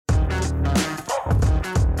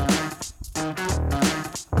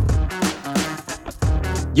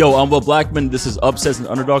Yo, I'm Will Blackman. This is Upsets and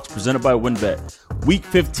Underdogs presented by WynnBET. Week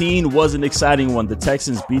 15 was an exciting one. The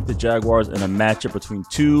Texans beat the Jaguars in a matchup between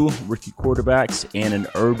two rookie quarterbacks and an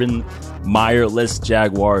Urban Meyer-less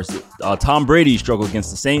Jaguars. Tom Brady struggled against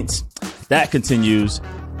the Saints. That continues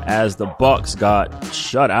as the Bucs got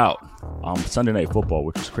shut out on Sunday Night Football,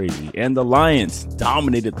 which is crazy. And the Lions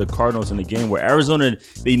dominated the Cardinals in a game where Arizona,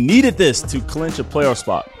 they needed this to clinch a playoff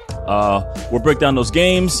spot. We'll break down those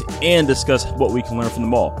games and discuss what we can learn from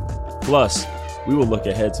them all. Plus, we will look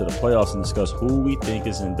ahead to the playoffs and discuss who we think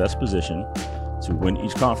is in best position to win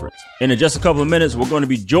each conference. And in just a couple of minutes, we're going to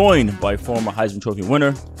be joined by former Heisman Trophy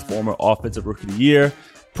winner, former Offensive Rookie of the Year,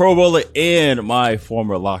 Pro Bowler, and my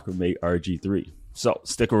former locker mate, RG3. So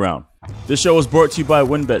stick around. This show is brought to you by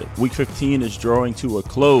WynnBET. Week 15 is drawing to a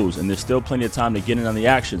close, and there's still plenty of time to get in on the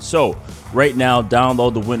action. So right now,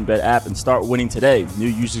 download the WynnBET app and start winning today. New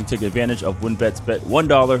users can take advantage of WynnBET's bet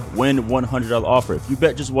 $1, win $100 offer. If you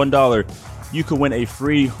bet just $1, you can win a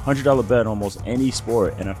free $100 bet on almost any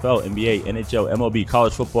sport: NFL, NBA, NHL, MLB,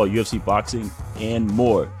 college football, UFC, boxing, and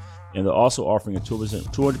more. And they're also offering a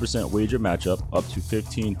 200% wager matchup up to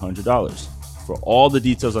 $1,500. For all the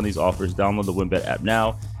details on these offers, download the WynnBET app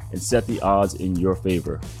now and set the odds in your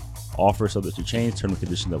favor. Offer subject to change. Terms and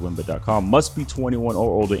conditions at WynnBET.com. Must be 21 or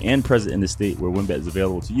older and present in the state where WynnBET is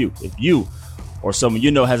available to you. If you or someone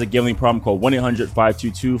you know has a gambling problem, call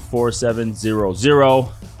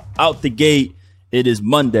 1-800-522-4700. Out the gate, it is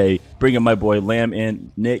Monday. Bringing my boy Lamb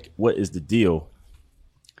and Nick. What is the deal?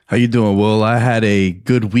 How you doing, Will? I had a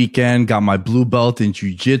good weekend. Got my blue belt in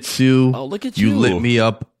jiu-jitsu. Oh, look at you. You lit me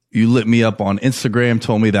up. You lit me up on Instagram,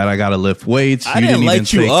 told me that I got to lift weights. I didn't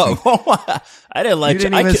light you up. I didn't light you. You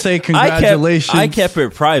didn't even say congratulations. I kept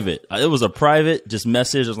it private. It was a private just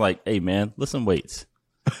message. I was like, hey, man, lift some weights.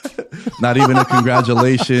 Not even a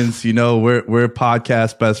congratulations. You know, we're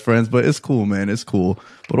podcast best friends, but it's cool, man. It's cool.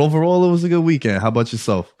 But overall, it was a good weekend. How about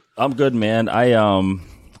yourself? I'm good, man. I don't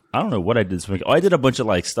know what I did this weekend. I did a bunch of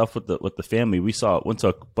like stuff with the family. Went to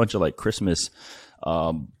a bunch of like Christmas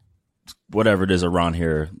whatever it is around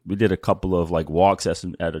here. We did a couple of like walks at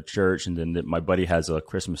a church, and then my buddy has a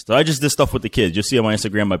Christmas stuff. I just did stuff with the kids. You'll see on my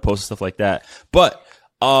Instagram, I post stuff like that. But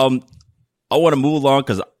I want to move along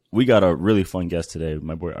because we got a really fun guest today.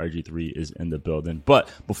 My boy RG3 is in the building. But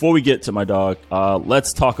before we get to my dog,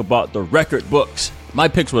 let's talk about the record books. My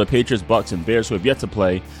picks were the Patriots, Bucks, and Bears, who have yet to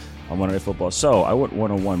play on Monday Night Football. So I went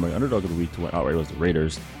 1-1. My underdog of the week to win outright was the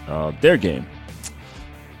Raiders. Their game.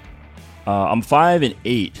 I'm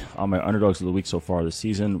 5-8 on my underdogs of the week so far this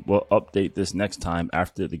season. We'll update this next time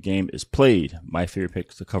after the game is played. My favorite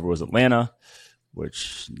pick to cover was Atlanta,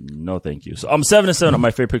 which no thank you. So I'm 7-7 on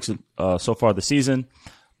my favorite picks so far this season.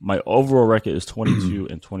 My overall record is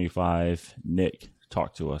 22-25. Nick,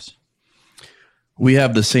 talk to us. We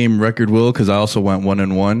have the same record, Will, because I also went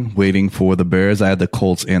 1-1, waiting for the Bears. I had the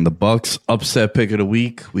Colts and the Bucks. Upset pick of the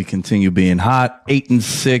week. We continue being hot.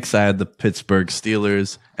 8-6. I had the Pittsburgh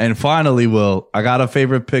Steelers. And finally, Will, I got a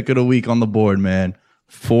favorite pick of the week on the board, man.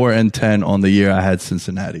 4-10 on the year. I had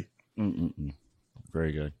Cincinnati.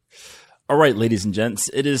 Very good. All right, ladies and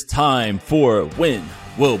gents, it is time for Win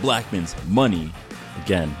Will Blackman's Money.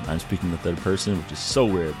 Again, I'm speaking in the third person, which is so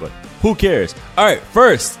weird, but who cares? All right,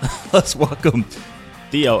 first, let's welcome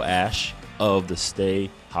Theo Ash of the Stay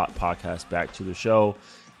Hot podcast back to the show.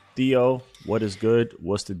 Theo, what is good?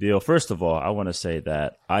 What's the deal? First of all, I want to say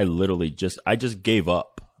that I just gave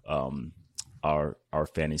up our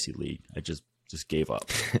fantasy league. I just gave up.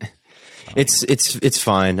 It's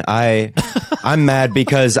fine. I'm mad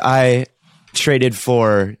because I traded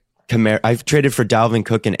for I've traded for Dalvin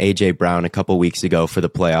Cook and AJ Brown a couple weeks ago for the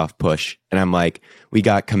playoff push. And I'm like, we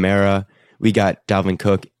got Kamara, we got Dalvin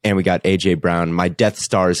Cook, and we got AJ Brown. My Death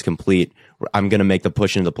Star is complete. I'm going to make the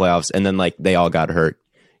push into the playoffs. And then like they all got hurt.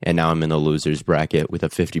 And now I'm in the losers bracket with a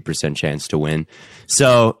 50% chance to win.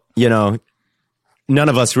 So, you know, none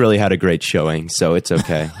of us really had a great showing. So it's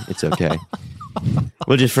okay. It's okay.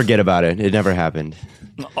 We'll just forget about it. It never happened.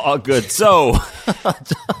 All good. So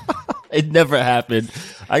it never happened.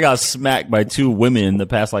 I got smacked by two women the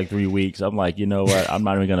past like 3 weeks. I'm like, you know what? I'm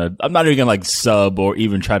not even gonna like sub or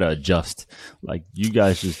even try to adjust. Like, you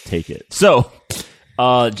guys just take it. So,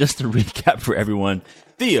 just to recap for everyone,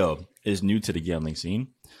 Theo is new to the gambling scene.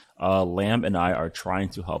 Lamb and I are trying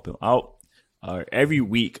to help him out. Every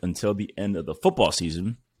week until the end of the football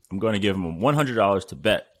season, I'm going to give him $100 to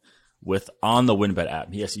bet with on the WynnBET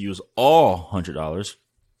app. He has to use all $100.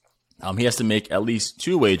 He has to make at least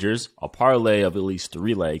 2 wagers, a parlay of at least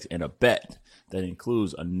 3 legs, and a bet that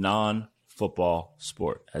includes a non-football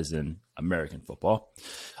sport, as in American football.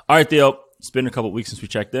 All right, Theo, it's been a couple weeks since we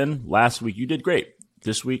checked in. Last week, you did great.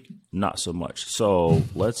 This week, not so much. So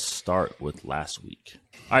let's start with last week.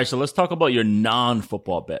 All right, so let's talk about your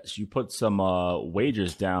non-football bets. You put some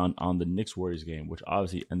wagers down on the Knicks-Warriors game, which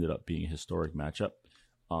obviously ended up being a historic matchup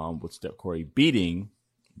with Steph Curry beating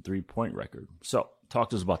the three-point record. So talk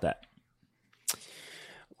to us about that.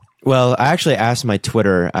 Well, I actually asked my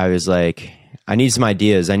Twitter, I was like, I need some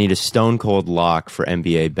ideas. I need a stone cold lock for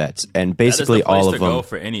NBA bets. And basically all of them. Go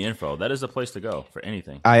for any info. That is the place to go for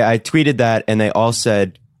anything. I tweeted that and they all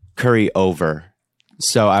said Curry over.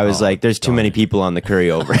 So I was like, there's too many people on the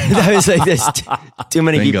Curry over. I was like, there's too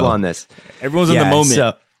many people on this. Everyone's in the moment.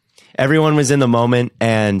 So everyone was in the moment.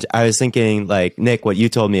 And I was thinking, like, Nick, what you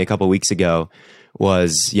told me a couple weeks ago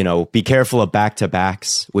was, be careful of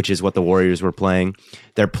back-to-backs, which is what the Warriors were playing.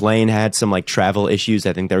 Their plane had some like travel issues.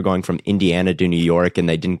 I think they were going from Indiana to New York and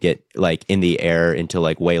they didn't get like in the air until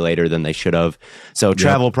like way later than they should have. So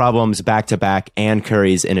travel problems back-to-back, and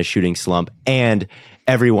Curry's in a shooting slump, and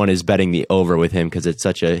everyone is betting the over with him because it's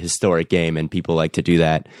such a historic game and people like to do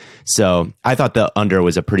that. So I thought the under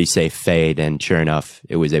was a pretty safe fade, and sure enough,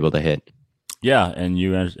 it was able to hit. Yeah, and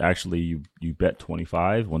you actually you bet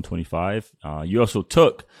 25, 125. You also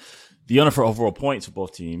took the under for overall points for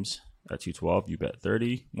both teams at 212. You bet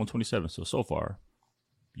 30, 127. So far,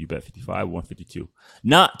 you bet 55, 152.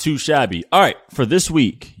 Not too shabby. All right, for this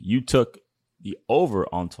week, you took the over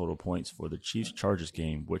on total points for the Chiefs-Chargers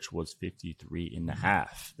game, which was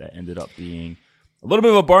 53.5. That ended up being a little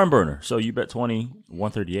bit of a barn burner. So you bet 20,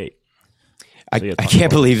 138. I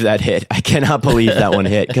can't believe that hit. I cannot believe that one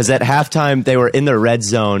hit, because at halftime they were in the red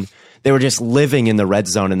zone. They were just living in the red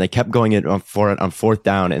zone, and they kept going for it on fourth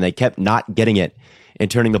down, and they kept not getting it and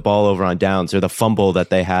turning the ball over on downs, or the fumble that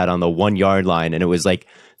they had on the 1 yard line, and it was like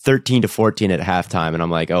 13-14 at halftime, and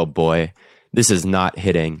I'm like, oh boy, this is not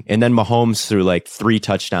hitting. And then Mahomes threw like 3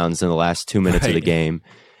 touchdowns in the last 2 minutes of the game,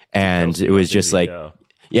 and Kelsey, it was just busy, like,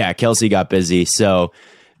 yeah, Kelsey got busy. So,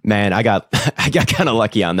 man, I got kind of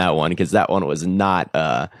lucky on that one, because that one was not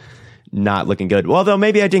looking good. Well, though,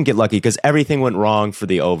 maybe I didn't get lucky, because everything went wrong for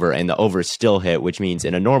the over, and the over still hit, which means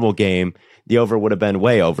in a normal game, the over would have been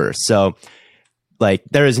way over. So, like,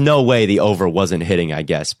 there is no way the over wasn't hitting, I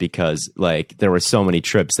guess, because like there were so many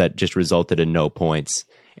trips that just resulted in no points,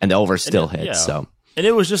 and the over still hit. Yeah. So, and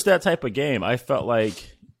it was just that type of game. I felt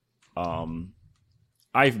like,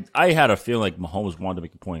 I had a feeling like Mahomes wanted to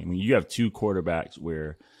make a point. I mean, you have two quarterbacks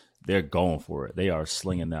where they're going for it. They are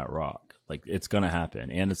slinging that rock. Like, it's going to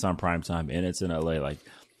happen. And it's on primetime, and it's in LA. Like,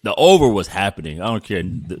 the over was happening. I don't care.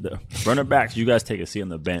 The running backs, you guys take a seat on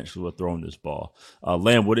the bench. We're throwing this ball.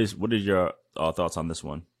 Lamb, what is your thoughts on this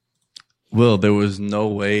one? Will, there was no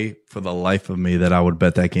way for the life of me that I would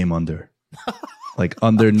bet that game under. Like,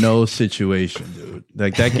 under no situation, dude.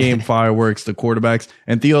 Like, that game, fireworks, the quarterbacks.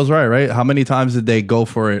 And Theo's right? How many times did they go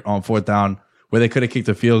for it on fourth down where they could have kicked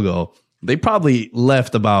a field goal? They probably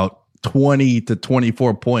left about 20 to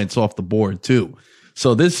 24 points off the board, too.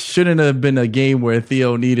 So this shouldn't have been a game where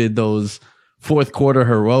Theo needed those fourth quarter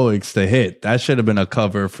heroics to hit. That should have been a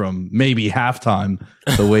cover from maybe halftime,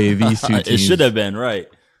 the way these two teams. It should have been, right?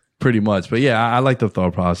 Pretty much. But yeah, I like the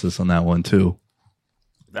thought process on that one, too.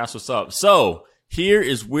 That's what's up. So here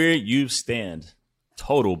is where you stand.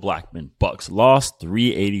 Total Blackman Bucks lost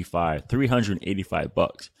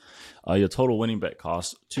 $385. Your total winning bet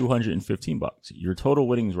costs $215. Your total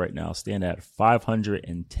winnings right now stand at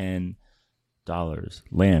 $510.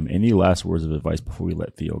 Lamb, any last words of advice before we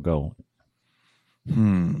let Theo go?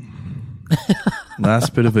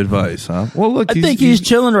 Last bit of advice, huh? Well, look, I think he's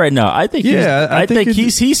chilling right now. I think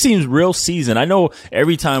he seems real seasoned. I know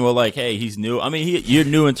every time we're like, hey, he's new. I mean, you're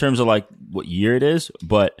new in terms of like what year it is,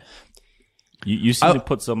 but you seem to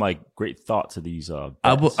put some like great thought to these bets.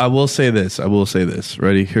 I will say this.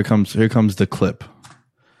 Ready? Here comes the clip.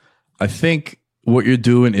 I think what you're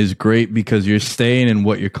doing is great because you're staying in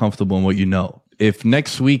what you're comfortable and what you know. If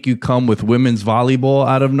next week you come with women's volleyball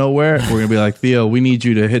out of nowhere, we're going to be like, Theo, we need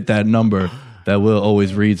you to hit that number that Will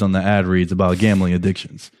always reads on the ad reads about gambling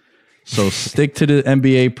addictions. So stick to the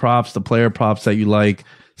NBA props, the player props that you like.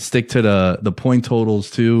 Stick to the point totals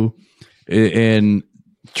too. And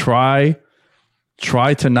try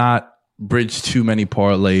to not bridge too many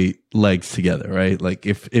parlay legs together, right? Like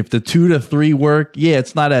if the 2 to 3 work, yeah,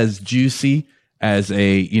 it's not as juicy as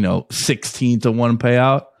a 16-1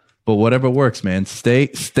 payout, but whatever works, man.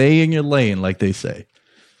 Stay in your lane, like they say.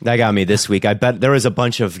 That got me this week. I bet there was a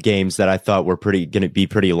bunch of games that I thought were going to be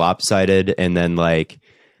pretty lopsided, and then like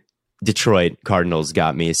Detroit Cardinals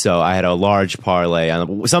got me. So I had a large parlay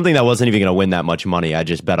on something that wasn't even going to win that much money. I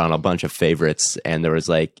just bet on a bunch of favorites, and there was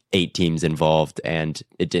like 8 teams involved, and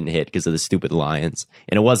it didn't hit because of the stupid Lions,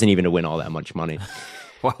 and it wasn't even to win all that much money.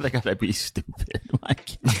 Why they gotta be stupid?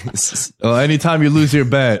 Like, Well, anytime you lose your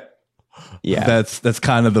bet, Yeah. that's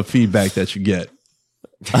kind of the feedback that you get.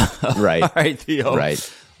 Right. all right, Theo.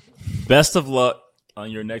 Right. Best of luck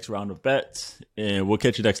on your next round of bets, and we'll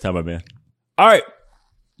catch you next time, my man. All right,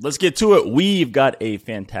 let's get to it. We've got a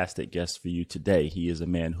fantastic guest for you today. He is a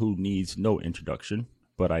man who needs no introduction,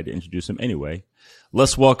 but I'd introduce him anyway.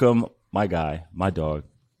 Let's welcome my guy, my dog,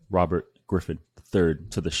 Robert Griffin III,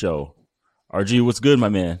 to the show. RG, what's good, my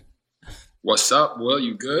man? What's up, Will?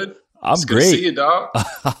 You good? I'm It's good great. to see you, dog.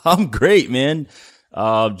 I'm great, man.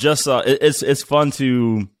 It's fun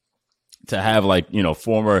to have, like, you know,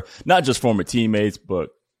 not just former teammates, but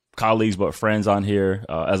colleagues, but friends on here.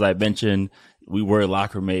 As I mentioned, we were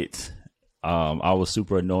locker mates. I was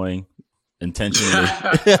super annoying intentionally,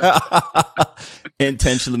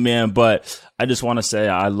 man. But I just want to say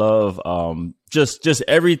I love just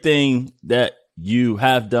everything that you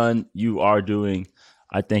have done, you are doing.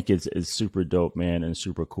 I think it's super dope, man, and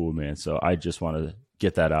super cool, man. So I just want to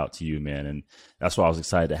get that out to you, man. And that's why I was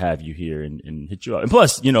excited to have you here and hit you up. And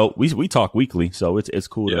plus, you know, we talk weekly, so it's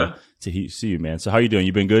cool to see you, man. So how you doing?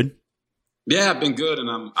 You been good? Yeah, I've been good, and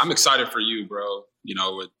I'm excited for you, bro. You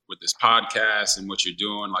know, with this podcast and what you're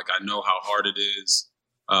doing. Like, I know how hard it is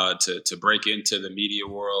to break into the media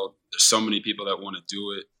world. There's so many people that want to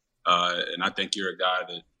do it, and I think you're a guy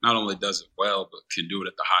that not only does it well, but can do it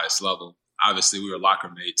at the highest level. Obviously, we were locker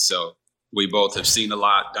mates, so we both have seen a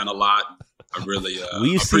lot, done a lot. I really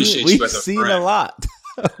appreciate you as a friend.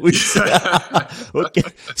 We've seen a lot. Okay.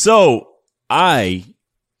 So I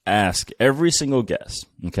ask every single guest,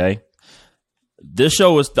 okay? I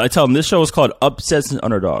tell them this show is called Upsets and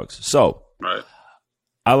Underdogs. So Right.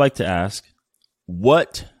 I like to ask,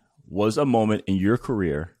 what was a moment in your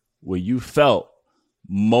career where you felt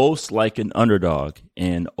most like an underdog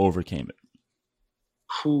and overcame it?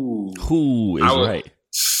 Who is right?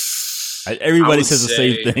 Everybody says the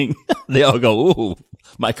same thing. They all go, "Ooh,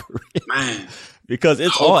 my career," Man, because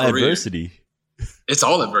it's all adversity. It's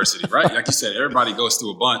all adversity, right? Like you said, everybody goes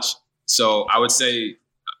through a bunch. So I would say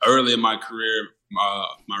early in my career,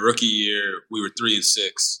 my rookie year, we were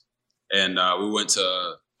 3-6, and we went to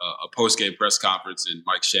a post-game press conference, and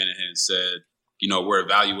Mike Shanahan said, "You know, we're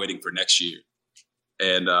evaluating for next year."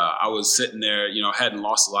 And I was sitting there, you know, hadn't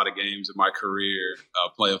lost a lot of games in my career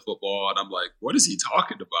playing football. And I'm like, what is he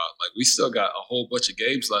talking about? Like, we still got a whole bunch of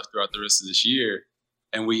games left throughout the rest of this year.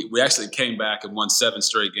 And we actually came back and won 7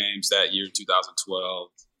 straight games that year in 2012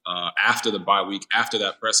 after the bye week, after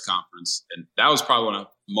that press conference. And that was probably when I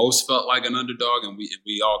most felt like an underdog. And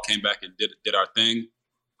we all came back and did our thing.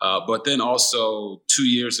 But then also 2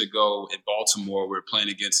 years ago in Baltimore, we were playing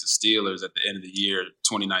against the Steelers at the end of the year,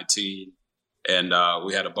 2019. And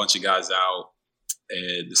we had a bunch of guys out,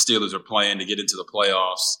 and the Steelers were playing to get into the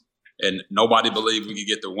playoffs. And nobody believed we could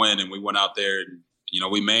get the win. And we went out there and, you know,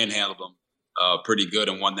 we manhandled them pretty good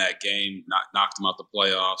and won that game, knocked them out the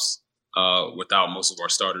playoffs without most of our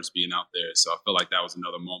starters being out there. So I feel like that was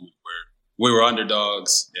another moment where we were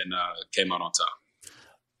underdogs and came out on top.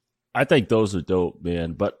 I think those are dope,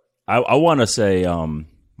 man. But I want to say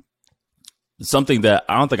something that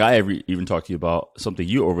I don't think I ever even talked to you about, something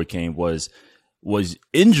you overcame was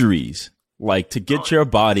injuries, like to get your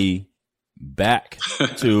body back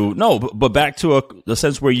to but back to the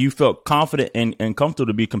sense where you felt confident and comfortable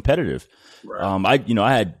to be competitive. Right.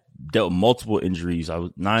 I had dealt with multiple injuries. I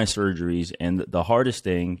was 9 surgeries, and the hardest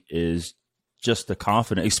thing is just the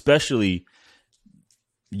confidence, especially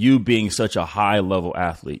you being such a high level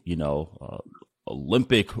athlete, you know,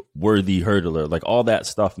 Olympic worthy hurdler, like all that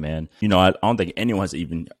stuff, man. You know, I don't think anyone has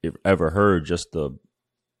even ever heard just the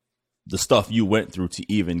stuff you went through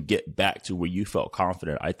to even get back to where you felt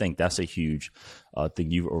confident. I think that's a huge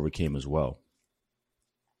thing you overcame as well.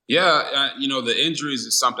 Yeah, you know, the injuries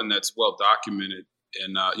is something that's well documented.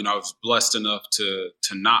 And, you know, I was blessed enough to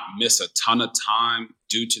not miss a ton of time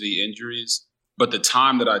due to the injuries. But the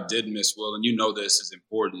time that I did miss, Will, and you know this is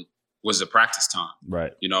important, was the practice time.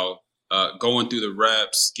 Right. You know, going through the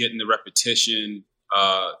reps, getting the repetition,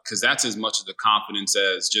 because that's as much of the confidence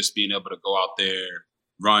as just being able to go out there,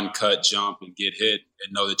 run, cut, jump, and get hit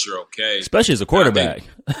and know that you're okay. Especially as a quarterback.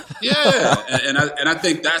 And I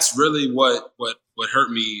think that's really what hurt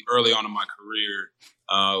me early on in my career.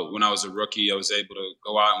 When I was a rookie, I was able to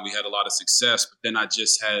go out and we had a lot of success, but then I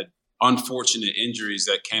just had unfortunate injuries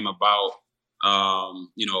that came about.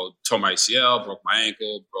 You know, tore my ACL, broke my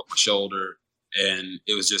ankle, broke my shoulder. And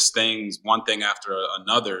it was just one thing after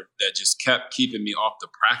another that just kept keeping me off the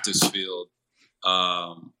practice field.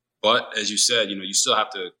 But as you said, you know, you still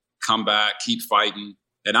have to come back, keep fighting.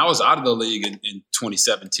 And I was out of the league in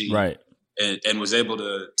 2017. Right. And was able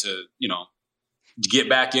to, you know, get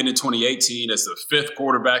back in 2018 as the 5th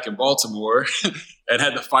quarterback in Baltimore and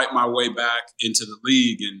had to fight my way back into the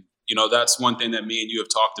league. And, you know, that's one thing that me and you have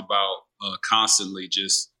talked about constantly.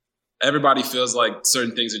 Just everybody feels like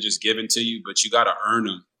certain things are just given to you, but you got to earn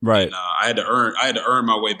them. Right. And, I had to earn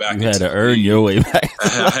my way back. You had to earn your way back.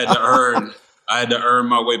 I had to earn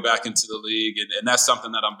my way back into the league. And that's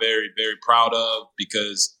something that I'm very, very proud of,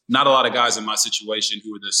 because not a lot of guys in my situation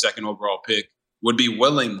who were the 2nd overall pick would be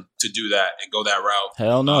willing to do that and go that route.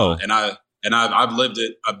 Hell no. I've lived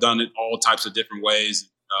it. I've done it all types of different ways.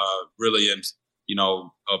 Really am, you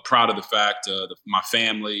know, proud of the fact my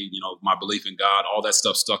family, you know, my belief in God, all that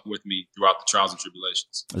stuff stuck with me throughout the trials and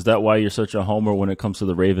tribulations. Is that why you're such a homer when it comes to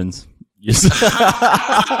the Ravens?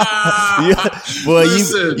 Boy,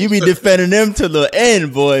 you be defending them to the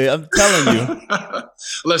end, boy. I'm telling you.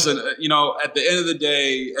 Listen, you know, at the end of the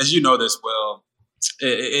day, as you know this well,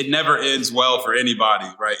 it never ends well for anybody,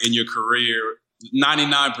 right? In your career,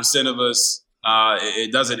 99% of us,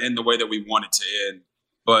 it doesn't end the way that we want it to end.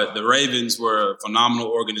 But the Ravens were a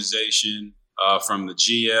phenomenal organization, from the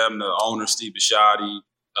GM, the owner, Steve Bisciotti,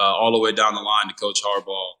 all the way down the line to Coach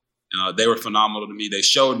Harbaugh. They were phenomenal to me. They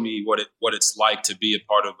showed me what it's like to be a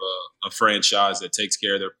part of a franchise that takes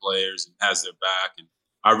care of their players and has their back. And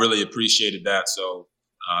I really appreciated that. So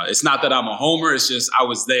it's not that I'm a homer. It's just I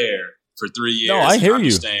was there for 3 years. No, I hear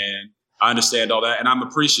you. I understand all that, and I'm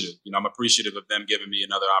appreciative. You know, I'm appreciative of them giving me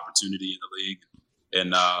another opportunity in the league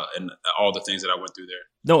and all the things that I went through there.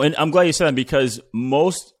 No, and I'm glad you said that, because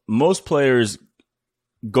most players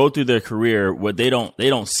go through their career where they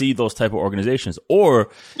don't see those type of organizations,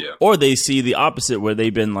 or they see the opposite, where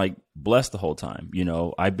they've been like blessed the whole time. You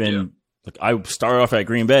know, I started off at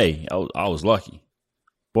Green Bay. I was lucky.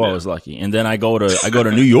 Boy, I was lucky. And then I go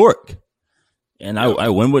to New York, and I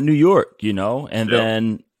win with New York, you know, and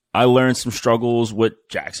then I learned some struggles with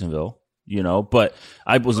Jacksonville, you know, but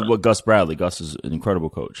I was with Gus Bradley. Gus is an incredible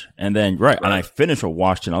coach. And then, and I finished with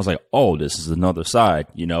Washington. I was like, oh, this is another side,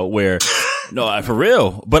 you know, where, no, for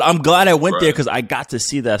real. But I'm glad I went there, because I got to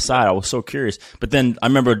see that side. I was so curious. But then I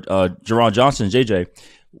remember Jerron Johnson, JJ,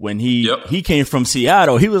 when he came from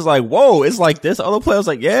Seattle, he was like, whoa, it's like this. Other players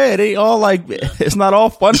like, yeah, it ain't all like, it's not all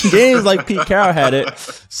fun and games like Pete Carroll had it.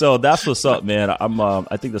 So that's what's up, man.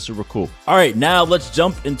 I think that's super cool. All right, now let's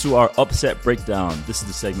jump into our upset breakdown. This is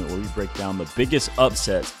the segment where we break down the biggest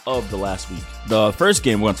upsets of the last week. The first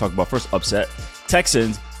game we're going to talk about, first upset,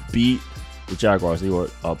 Texans beat the Jaguars. They were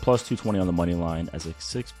plus 220 on the money line as a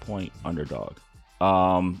 6-point underdog.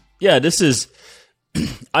 This is,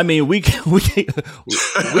 I mean, we can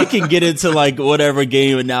get into like whatever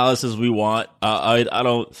game analysis we want.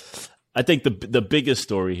 I think the biggest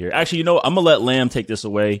story here, actually, you know, I'm gonna let Lamb take this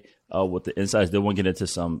away with the insights. Then we'll get into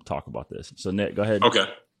some talk about this. So Nick, go ahead. Okay.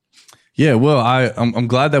 Yeah, well, I'm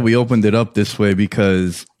glad that we opened it up this way,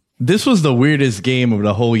 because this was the weirdest game of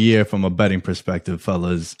the whole year from a betting perspective,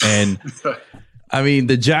 fellas. And I mean,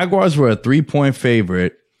 the Jaguars were a 3-point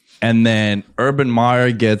favorite, and then Urban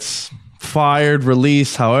Meyer gets fired,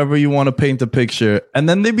 released, however you want to paint the picture, and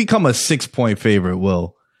then they become a 6-point favorite.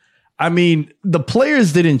 Will, I mean, the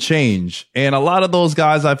players didn't change, and a lot of those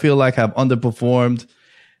guys I feel like have underperformed.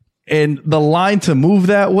 And the line to move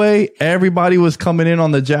that way, everybody was coming in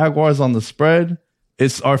on the Jaguars on the spread.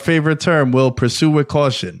 It's our favorite term, Will, pursue with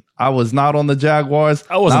caution. I was not on the Jaguars.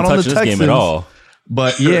 I wasn't not on touching the this game at all.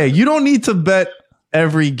 But yeah, you don't need to bet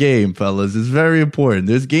every game, fellas. It's very important.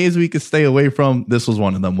 There's games we could stay away from. This was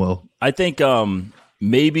one of them, Will. I think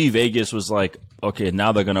maybe Vegas was like, okay,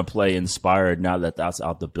 now they're gonna play inspired. Now that's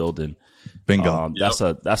out the building, bingo.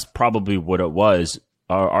 That's probably what it was.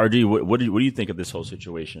 RD, what do you think of this whole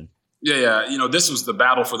situation? Yeah. You know, this was the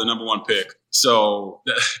battle for the number 1 pick. So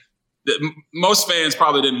most fans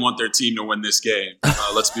probably didn't want their team to win this game.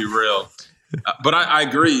 Let's be real. But I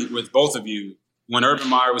agree with both of you. When Urban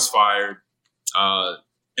Meyer was fired,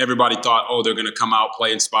 everybody thought, oh, they're going to come out,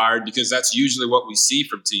 play inspired, because that's usually what we see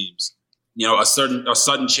from teams. You know, a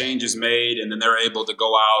sudden change is made, and then they're able to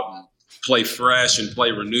go out and play fresh and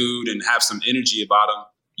play renewed and have some energy about them.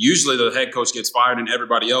 Usually the head coach gets fired and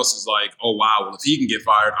everybody else is like, oh, wow, well, if he can get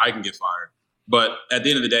fired, I can get fired. But at the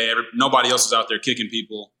end of the day, nobody else is out there kicking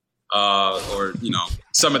people or, you know,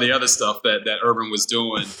 some of the other stuff that Urban was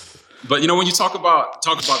doing. But, you know, when you talk about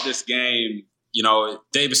this game, you know,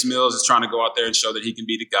 Davis Mills is trying to go out there and show that he can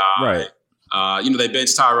be the guy. Right. You know, they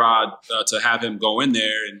benched Tyrod to have him go in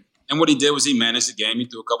there. And what he did was he managed the game. He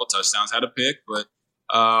threw a couple touchdowns, had a pick. But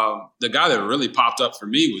the guy that really popped up for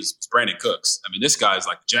me was Brandon Cooks. I mean, this guy is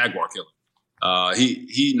like a Jaguar killer.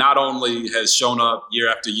 He not only has shown up year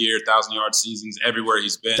after year, 1,000-yard seasons everywhere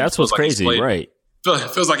he's been. That's what's crazy, right?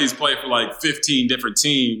 Feels like he's played for like 15 different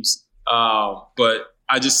teams. But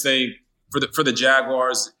I just think for the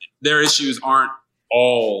Jaguars, their issues aren't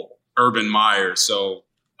all Urban Meyer. So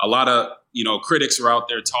a lot of critics are out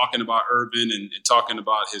there talking about Urban and talking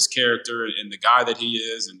about his character and the guy that he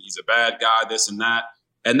is, and he's a bad guy, this and that.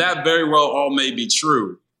 And that very well all may be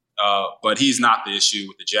true, but he's not the issue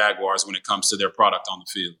with the Jaguars when it comes to their product on the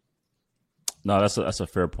field. No, that's a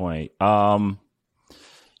fair point.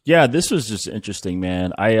 Yeah, this was just interesting,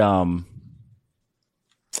 man. I don't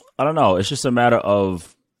know. It's just a matter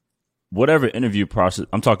of whatever interview process.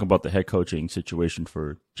 I'm talking about the head coaching situation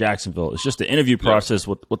for Jacksonville. It's just the interview process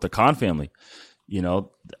with the Khan family.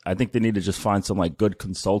 I think they need to just find some like good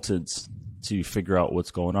consultants to figure out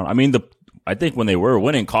what's going on. I mean, I think when they were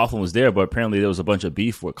winning, Coughlin was there, but apparently there was a bunch of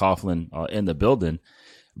beef with Coughlin in the building.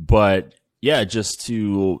 But yeah, just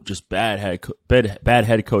bad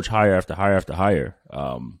head coach hire after hire after hire.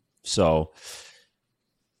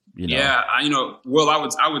 Yeah, Will,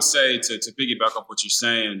 I would say to piggyback off what you're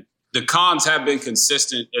saying, the Khans have been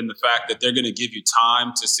consistent in the fact that they're going to give you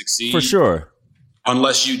time to succeed. For sure.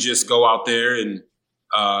 Unless you just go out there and,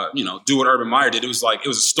 do what Urban Meyer did. It was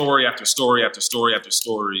a story after story after story after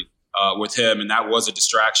story with him. And that was a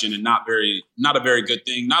distraction and not a very good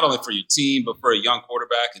thing, not only for your team, but for a young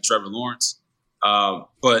quarterback and Trevor Lawrence.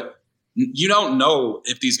 But you don't know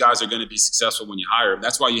if these guys are going to be successful when you hire them.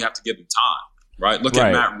 That's why you have to give them time, right? Look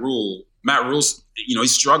at Matt Rule. Matt Rule's,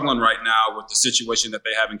 he's struggling right now with the situation that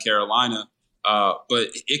they have in Carolina.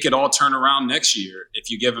 But it could all turn around next year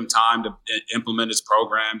if you give him time to implement his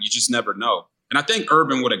program. You just never know. And I think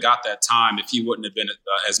Urban would have got that time if he wouldn't have been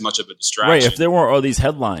as much of a distraction. Right, if there weren't all these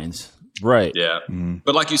headlines. Right. Yeah.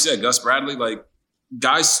 But like you said, Gus Bradley,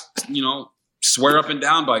 guys, swear up and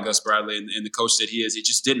down by Gus Bradley and the coach that he is. It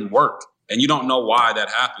just didn't work. And you don't know why that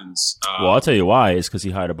happens. Well, I'll tell you why. It's because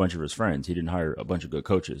he hired a bunch of his friends. He didn't hire a bunch of good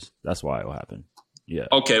coaches. That's why it will happen. Yeah.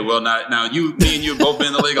 Okay. Well, now me and you have both been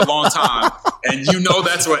in the league a long time, and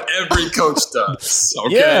that's what every coach does.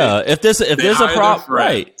 Okay. Yeah. If there's a problem,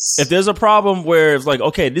 right? If there's a problem where it's like,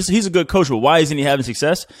 okay, he's a good coach, but why isn't he having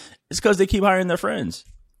success? It's because they keep hiring their friends.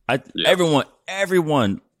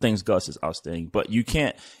 Everyone thinks Gus is outstanding, but you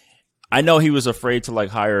can't. I know he was afraid to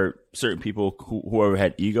hire certain people whoever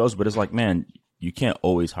had egos, but it's like, man, you can't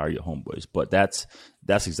always hire your homeboys. But that's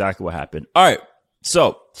exactly what happened. All right.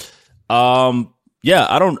 So,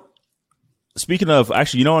 speaking of,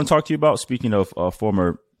 actually, you know what I'm talking to you about? Speaking of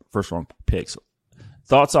former first round picks,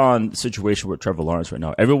 thoughts on the situation with Trevor Lawrence right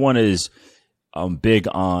now. Everyone is big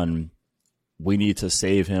on, we need to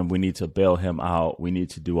save him. We need to bail him out. We need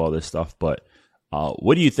to do all this stuff. But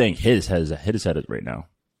what do you think his head is right now?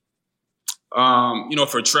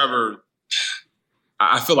 For Trevor,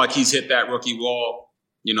 I feel like he's hit that rookie wall.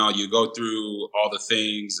 You go through all the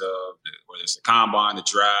things of whether it's the combine, the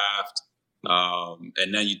draft,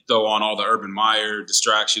 and then you throw on all the Urban Meyer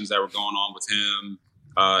distractions that were going on with him.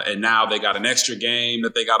 And now they got an extra game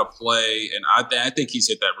that they got to play. And I think he's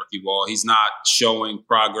hit that rookie wall. He's not showing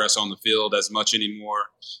progress on the field as much anymore.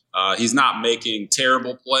 He's not making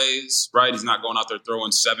terrible plays, right? He's not going out there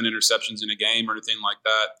throwing 7 interceptions in a game or anything like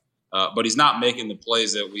that. But he's not making the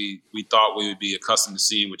plays that we thought we would be accustomed to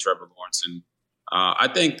seeing with Trevor Lawrence. And I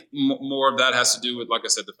think more of that has to do with, like I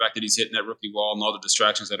said, the fact that he's hitting that rookie wall and all the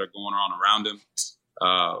distractions that are going on around him.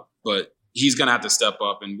 But he's going to have to step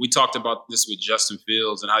up. And we talked about this with Justin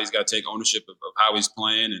Fields and how he's got to take ownership of how he's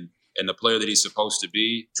playing and the player that he's supposed to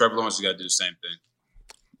be. Trevor Lawrence has got to do the same thing.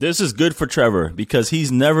 This is good for Trevor because he's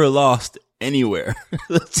never lost anywhere.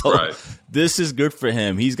 So right. This is good for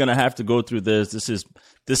him. He's going to have to go through this.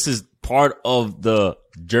 This is part of the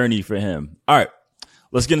journey for him. All right,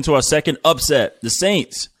 let's get into our second upset. The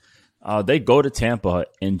Saints, they go to Tampa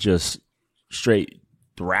and just straight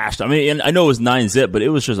thrashed. I mean, and I know it was 9-0, but it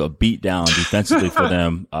was just a beat down defensively for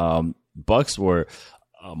them. Bucks were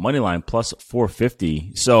moneyline plus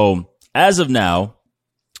 450. So as of now,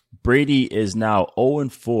 Brady is now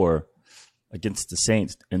 0-4 against the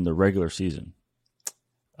Saints in the regular season.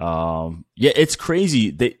 It's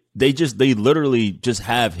crazy. They literally just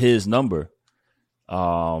have his number.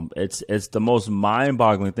 It's the most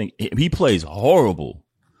mind-boggling thing. He plays horrible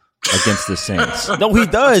against the Saints. No, he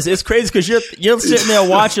does. It's crazy because you're sitting there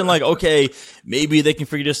watching like, okay, maybe they can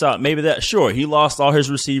figure this out. Maybe that. Sure, he lost all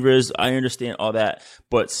his receivers. I understand all that,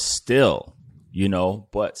 but still,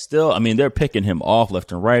 I mean, they're picking him off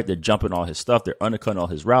left and right. They're jumping all his stuff. They're undercutting all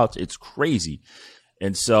his routes. It's crazy.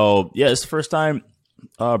 And so, yeah, it's the first time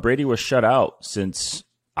Brady was shut out since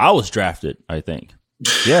I was drafted, I think.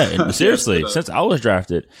 Yeah, seriously, since I was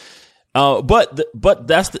drafted. But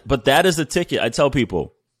that is the ticket. I tell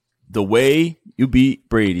people, the way you beat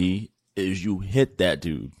Brady is you hit that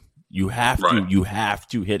dude. You have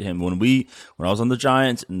to hit him. When I was on the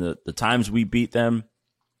Giants and the times we beat them,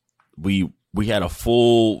 we had a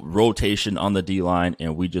full rotation on the D line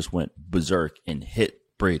and we just went berserk and hit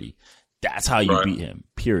Brady. That's how you beat him.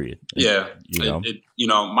 Period. Yeah.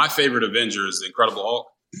 My favorite Avenger is the Incredible Hulk.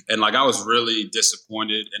 And I was really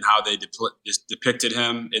disappointed in how they depicted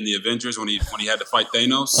him in the Avengers when he had to fight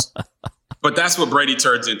Thanos. But that's what Brady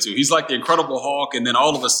turns into. He's like the Incredible Hulk, and then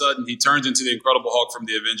all of a sudden he turns into the Incredible Hulk from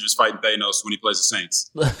the Avengers fighting Thanos when he plays the Saints.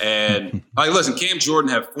 And listen, Cam Jordan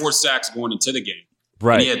had 4 sacks going into the game.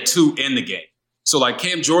 Right. And he had 2 in the game. So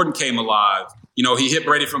Cam Jordan came alive. He hit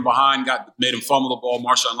Brady from behind, made him fumble the ball.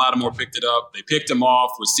 Marshawn Lattimore picked it up. They picked him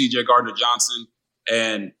off with C.J. Gardner-Johnson.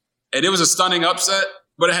 And it was a stunning upset.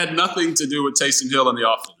 But it had nothing to do with Taysom Hill and the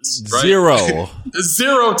offense. Right?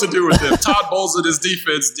 Zero to do with him. Todd Bowles and his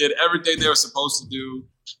defense did everything they were supposed to do.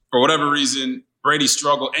 For whatever reason, Brady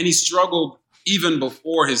struggled. And he struggled even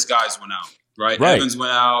before his guys went out. Right? Evans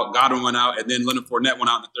went out, Godwin went out, and then Leonard Fournette went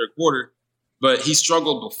out in the third quarter. But he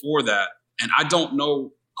struggled before that. And I don't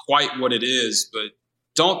know quite what it is, but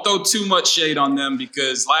don't throw too much shade on them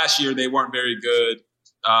because last year they weren't very good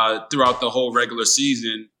throughout the whole regular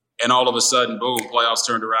season. And all of a sudden, boom, playoffs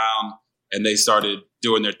turned around and they started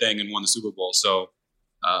doing their thing and won the Super Bowl. So,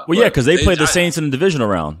 because they played the Saints in the divisional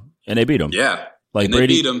round and they beat them. Yeah. And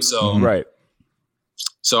Brady beat them. So, right.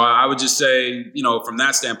 So I would just say, from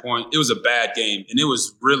that standpoint, it was a bad game and it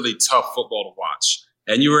was really tough football to watch.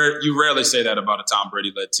 And you rarely say that about a Tom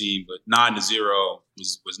Brady-led team, but 9-0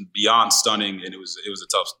 was beyond stunning, and it was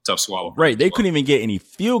a tough swallow. Right, they couldn't even get any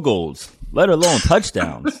field goals, let alone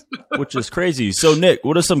touchdowns, which is crazy. So, Nick,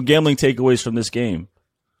 what are some gambling takeaways from this game?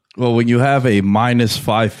 Well, when you have a minus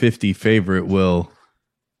 550 favorite,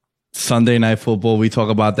 Sunday Night Football, we talk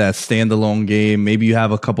about that standalone game. Maybe you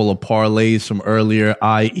have a couple of parlays from earlier,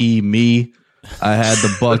 i.e. me. I had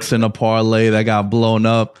the Bucks in a parlay that got blown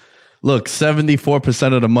up. Look,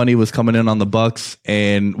 74% of the money was coming in on the Bucks,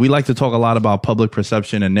 and we like to talk a lot about public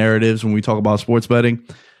perception and narratives when we talk about sports betting.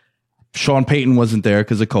 Sean Payton wasn't there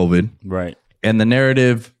because of COVID. Right. And the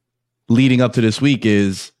narrative leading up to this week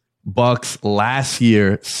is Bucks last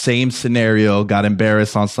year, same scenario, got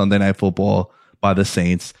embarrassed on Sunday Night Football by the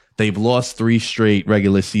Saints. They've lost 3 straight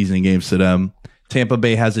regular season games to them. Tampa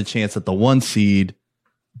Bay has a chance at the 1 seed,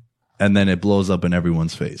 and then it blows up in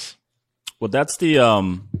everyone's face. Well, that's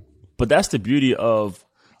the beauty of,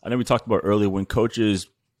 I know we talked about earlier, when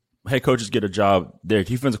head coaches get a job, their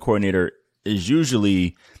defensive coordinator is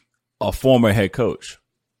usually a former head coach.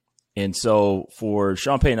 And so for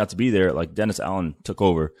Sean Payton not to be there, Dennis Allen took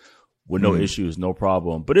over with no issues, no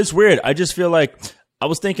problem. But it's weird. I just feel I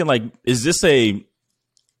was thinking is this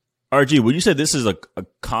RG, would you say this is a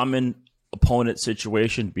common opponent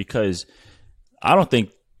situation? Because I don't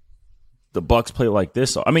think the Bucks play like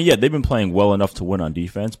this. I mean, yeah, they've been playing well enough to win on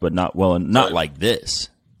defense, but not like this.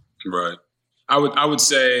 Right. I would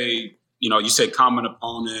say, you say common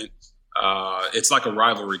opponent. It's like a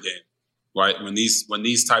rivalry game, right? When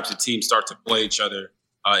these types of teams start to play each other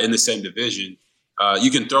in the same division, you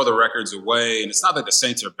can throw the records away. And it's not that the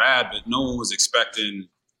Saints are bad, but no one was expecting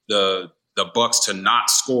the Bucks to not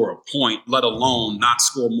score a point, let alone not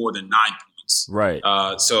score more than 9 points. Right.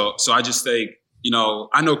 So I just think,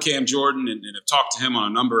 I know Cam Jordan and have talked to him on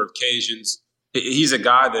a number of occasions. He's a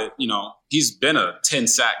guy that, he's been a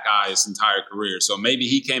 10-sack guy his entire career. So maybe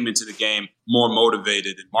he came into the game more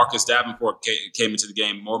motivated. And Marcus Davenport came into the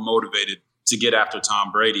game more motivated to get after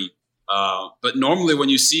Tom Brady. But normally when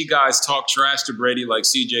you see guys talk trash to Brady like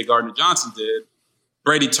C.J. Gardner-Johnson did,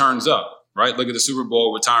 Brady turns up, right? Look at the Super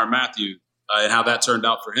Bowl with Tyrann Mathieu and how that turned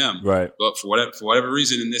out for him. Right. But for whatever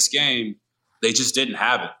reason in this game, they just didn't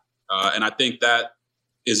have it. And I think that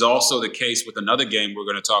is also the case with another game we're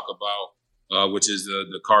going to talk about, which is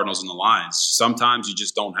the Cardinals and the Lions. Sometimes you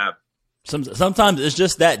just don't have it. Sometimes it's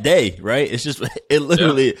just that day, right? It's just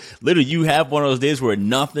literally you have one of those days where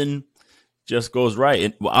nothing just goes right.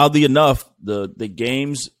 And oddly enough, the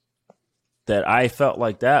games that I felt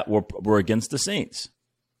like that were against the Saints,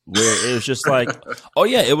 where it was just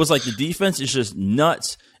it was like the defense is just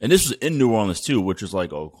nuts. And this was in New Orleans too, which was one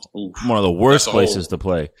of the worst places to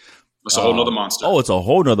play. It's a whole nother monster. Oh, it's a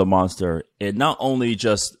whole nother monster. And not only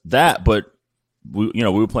just that, but we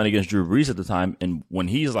were playing against Drew Brees at the time, and when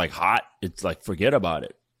he's hot, it's forget about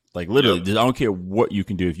it. Literally, I don't care what you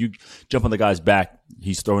can do. If you jump on the guy's back,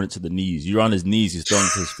 he's throwing it to the knees. You're on his knees, he's throwing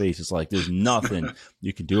it to his face. It's there's nothing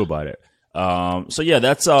you can do about it. So yeah,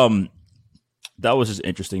 that's that was just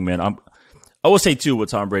interesting, man. I will say too,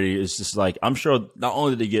 with Tom Brady, it's just I'm sure not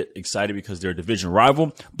only did they get excited because they're a division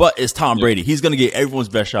rival, but it's Tom Brady. He's going to get everyone's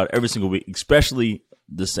best shot every single week, especially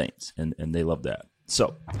the Saints, and they love that. So,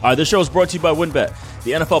 all right, this show is brought to you by WynnBET.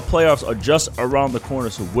 The NFL playoffs are just around the corner,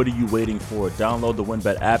 so what are you waiting for? Download the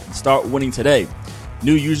WynnBET app and start winning today.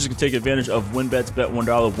 New users can take advantage of WynnBET's Bet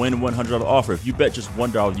 $1, win $100 offer. If you bet just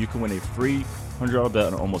 $1, you can win a free $100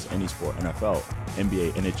 bet on almost any sport: NFL,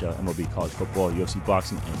 NBA, NHL, MLB, college football, UFC,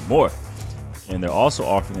 boxing, and more. And they're also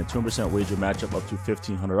offering a 2% wager matchup up to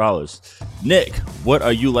 $1,500. Nick, what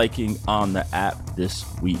are you liking on the app this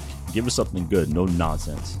week? Give us something good, no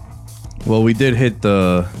nonsense. Well, we did hit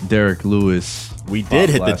the Derek Lewis. We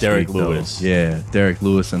did hit the Derek week, Lewis. Yeah, Derek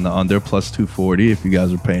Lewis and the under plus 240, if you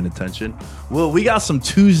guys are paying attention. Well, we got some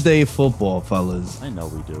Tuesday football, fellas. I know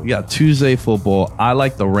we do. We got Tuesday football. I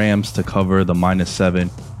like the Rams to cover the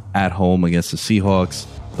 -7 at home against the Seahawks.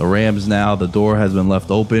 The Rams now, the door has been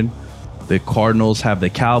left open. The Cardinals have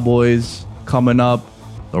the Cowboys coming up.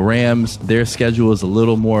 The Rams, their schedule is a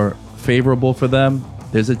little more favorable for them.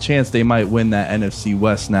 There's a chance they might win that NFC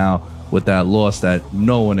West now with that loss that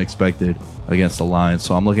no one expected against the Lions.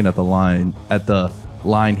 So I'm looking at the line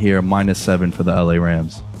here, -7 for the LA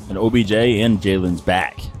Rams. And OBJ and Jalen's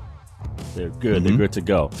back. They're good. They're good to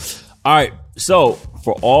go. All right. So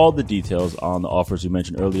for all the details on the offers we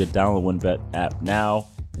mentioned earlier, download WynnBET app now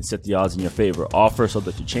and set the odds in your favor. Offer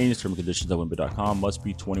subject to change. Terms and conditions at WynnBET.com. Must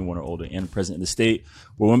be 21 or older and present in the state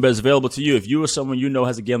where WynnBET is available to you. If you or someone you know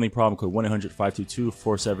has a gambling problem, call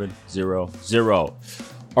 1-800-522-4700.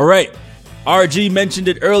 All right. RG mentioned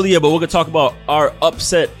it earlier, but we're going to talk about our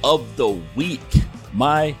upset of the week.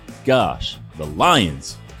 My gosh. The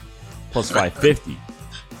Lions plus 550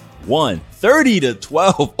 won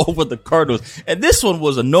 30-12 over the Cardinals. And this one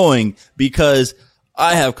was annoying because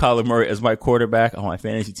I have Kyler Murray as my quarterback on my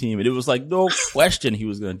fantasy team, and it was like no question he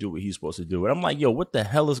was going to do what he's supposed to do. And I'm like, yo, what the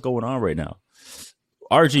hell is going on right now?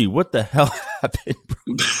 RG, what the hell happened?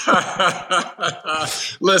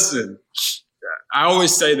 Listen, I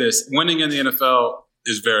always say this: winning in the NFL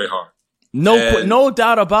is very hard. No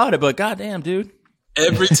doubt about it. But goddamn, dude,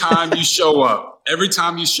 every time you show up,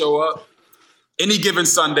 any given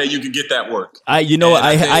Sunday, you can get that work. I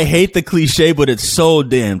hate the cliche, but it's so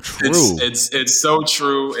damn true. It's so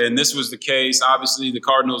true, and this was the case. Obviously, the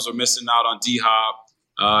Cardinals are missing out on D-Hop,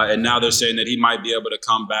 and now they're saying that he might be able to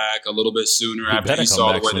come back a little bit sooner after he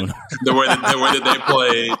saw the way that they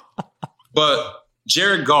played. But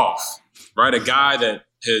Jared Goff, right, a guy that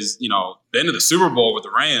has been to the Super Bowl with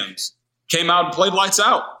the Rams, came out and played lights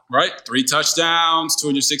out. Right, 3 touchdowns,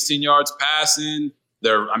 216 yards passing.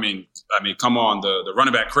 I mean, come on, the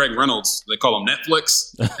running back Craig Reynolds, they call him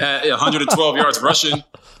Netflix, 112 yards rushing.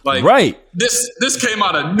 Like, right. This came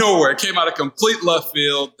out of nowhere. It came out of complete left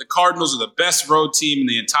field. The Cardinals are the best road team in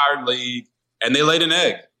the entire league, and they laid an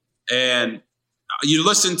egg. And you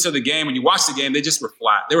listen to the game, when you watch the game, they just were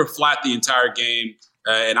flat. They were flat the entire game,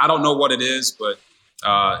 and I don't know what it is, but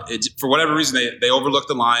for whatever reason, they overlooked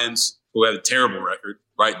the Lions, who had a terrible record.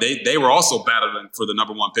 Right? They were also battling for the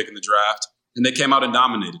number 1 pick in the draft, and they came out and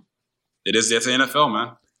dominated. It's the NFL,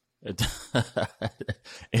 man.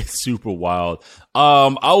 It's super wild.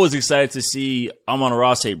 I was excited to see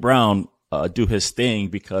Amon-Ra St. Brown do his thing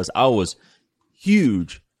because I was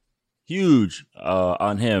huge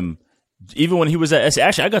on him. Even when he was at SC,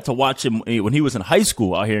 actually, I got to watch him when he was in high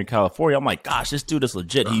school out here in California. I'm like, gosh, this dude is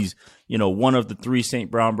legit. He's one of the 3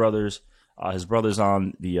 St. Brown brothers. His brother's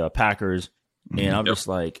on the Packers. And I'm just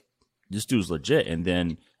like, this dude's legit. And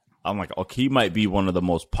then I'm like, okay, he might be one of the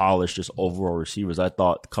most polished, just overall receivers I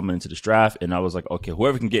thought coming into this draft. And I was like, okay,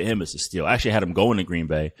 whoever can get him is a steal. I actually had him going to Green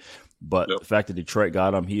Bay. But the fact that Detroit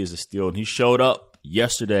got him, he is a steal. And he showed up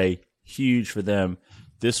yesterday, huge for them.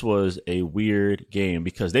 This was a weird game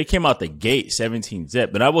because they came out the gate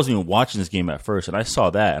 17-zip. But I wasn't even watching this game at first. And I saw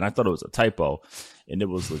that, and I thought it was a typo. And it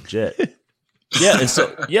was legit.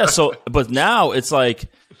 But now it's like,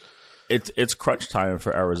 It's crunch time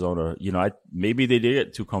for Arizona. Maybe they did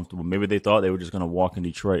get too comfortable. Maybe they thought they were just going to walk in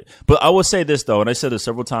Detroit. But I will say this, though, and I said this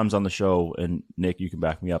several times on the show, and Nick, you can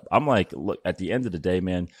back me up. I'm like, look, at the end of the day,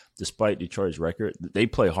 man, despite Detroit's record, they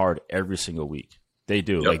play hard every single week. They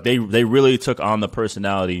do. Yep. Like, they really took on the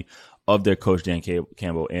personality of their coach, Dan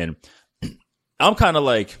Campbell. And I'm kind of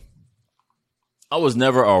like, I was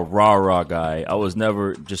never a rah-rah guy. I was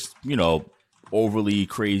never just, overly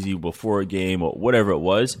crazy before a game or whatever it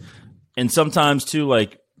was. And sometimes, too,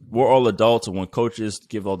 like, we're all adults, and when coaches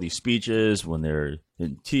give all these speeches, when they're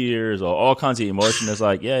in tears or all kinds of emotion, it's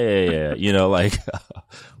like, yeah, like,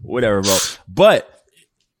 whatever, bro. But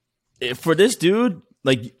for this dude,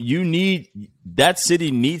 like, that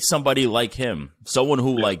city needs somebody like him, someone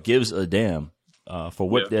who, like, gives a damn for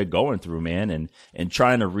what they're going through, man, and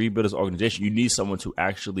trying to rebuild his organization. You need someone to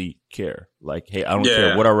actually care. Like, hey, I don't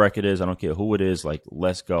care what our record is. I don't care who it is. Like,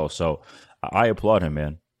 let's go. So I applaud him,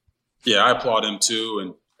 man. Yeah, I applaud him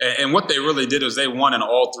too. And what they really did is they won in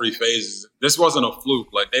all three phases. This wasn't a fluke.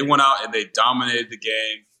 Like, they went out and they dominated the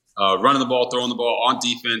game, running the ball, throwing the ball on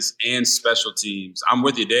defense and special teams. I'm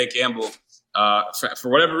with you, Dan Campbell. For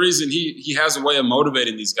whatever reason, he has a way of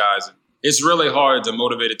motivating these guys. It's really hard to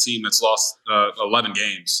motivate a team that's lost 11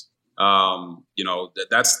 games.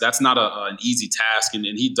 That's not an easy task, and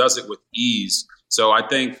he does it with ease. So I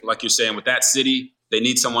think, like you're saying, with that city, they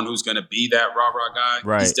need someone who's going to be that rah-rah guy.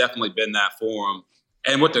 Right. He's definitely been that for him.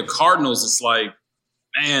 And with the Cardinals, it's like,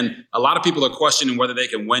 man, a lot of people are questioning whether they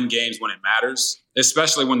can win games when it matters,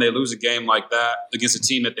 especially when they lose a game like that against a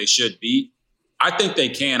team that they should beat. I think they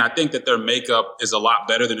can. I think that their makeup is a lot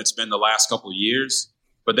better than it's been the last couple of years,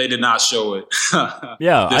 but they did not show it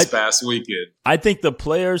this past weekend. I think the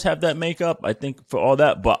players have that makeup, I think, for all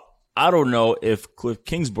that, but I don't know if Cliff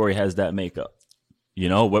Kingsbury has that makeup. You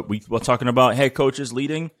know, what we're talking about head coaches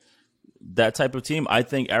leading that type of team. I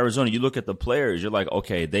think Arizona, you look at the players, you're like,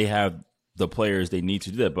 okay, they have the players they need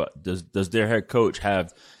to do that, but does their head coach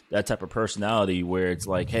have that type of personality where it's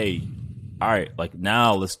like, hey, all right, like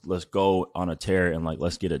now let's go on a tear and like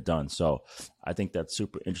let's get it done. So I think that's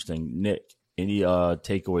super interesting. Nick, any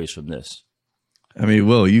takeaways from this? I mean,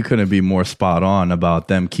 Will, you couldn't be more spot on about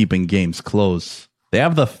them keeping games close. They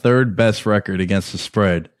have the third best record against the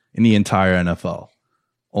spread in the entire NFL.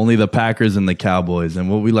 Only the Packers and the Cowboys. And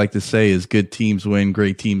what we like to say is good teams win,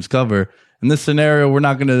 great teams cover. In this scenario, we're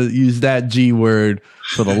not going to use that G word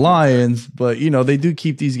for the Lions, but, you know, they do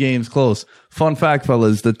keep these games close. Fun fact,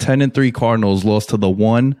 fellas, the 10-3 Cardinals lost to the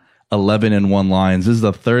 11-1 Lions. This is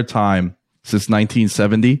the third time since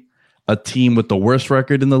 1970 a team with the worst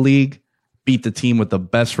record in the league beat the team with the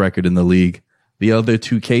best record in the league. The other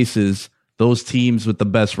two cases, those teams with the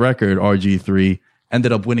best record, RG3,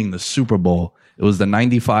 ended up winning the Super Bowl. It was the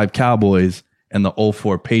 95 Cowboys and the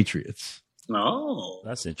 04 Patriots. Oh,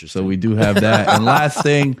 that's interesting. So we do have that. And last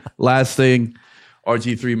thing,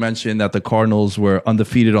 RG3 mentioned that the Cardinals were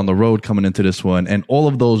undefeated on the road coming into this one, and all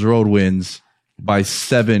of those road wins by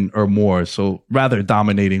 7 or more. So rather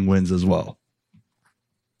dominating wins as well.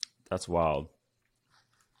 That's wild.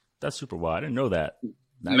 That's super wild. I didn't know that.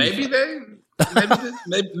 Maybe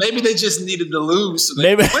they just needed to lose. So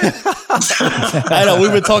maybe I know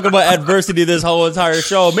we've been talking about adversity this whole entire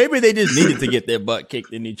show. Maybe they just needed to get their butt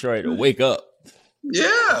kicked in Detroit to wake up.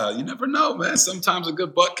 Yeah, you never know, man. Sometimes a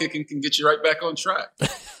good butt kicking can get you right back on track.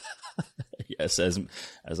 Yes,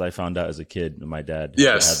 as I found out as a kid, my dad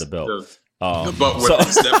had the belt. The butt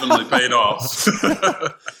whipping's definitely paid off.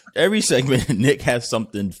 Every segment, Nick has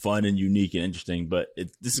something fun and unique and interesting, but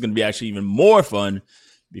this is going to be actually even more fun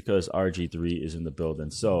because RG3 is in the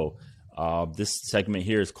building. So this segment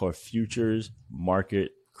here is called Futures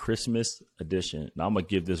Market Christmas Edition. Now I'm going to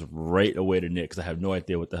give this right away to Nick because I have no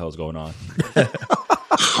idea what the hell's going on.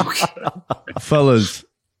 Fellas,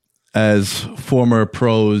 as former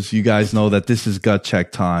pros, you guys know that this is gut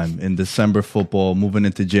check time in December football, moving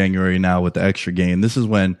into January now with the extra game. This is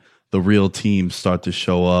when the real teams start to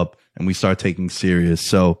show up and we start taking serious.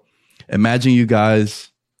 So imagine you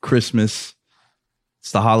guys, Christmas,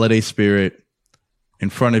 it's the holiday spirit. In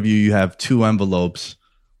front of you, you have 2 envelopes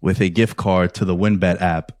with a gift card to the WinBet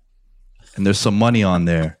app. And there's some money on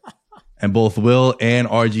there. And both Will and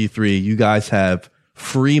RG3, you guys have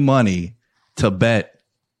free money to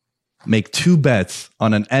make 2 bets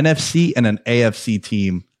on an NFC and an AFC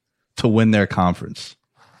team to win their conference.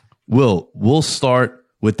 We'll start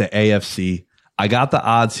with the AFC. I got the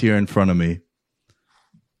odds here in front of me.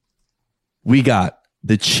 We got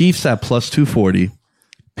the Chiefs at plus 240,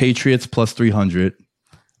 Patriots plus 300,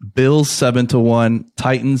 Bills 7-1,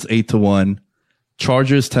 Titans 8-1,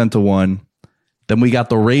 Chargers 10-1. Then we got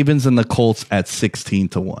the Ravens and the Colts at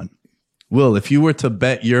 16-1. Will, if you were to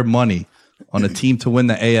bet your money on a team to win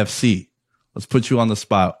the AFC, let's put you on the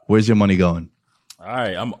spot. Where's your money going? All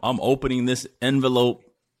right, I'm opening this envelope.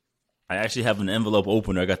 I actually have an envelope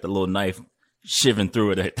opener. I got the little knife shivving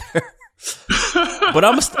through it right there.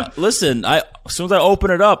 But listen, as soon as I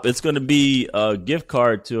open it up, it's going to be a gift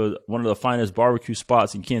card to one of the finest barbecue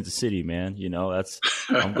spots in Kansas City, man. You know,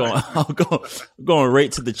 I'm going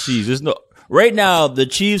right to the Chiefs. Right now, the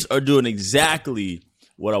Chiefs are doing exactly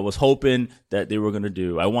what I was hoping that they were going to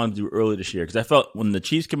do. I wanted to do early this year because I felt when the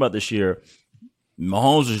Chiefs came out this year,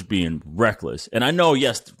 Mahomes was being reckless. And I know,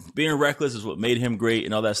 yes, being reckless is what made him great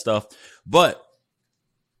and all that stuff. But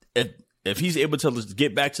if he's able to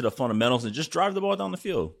get back to the fundamentals and just drive the ball down the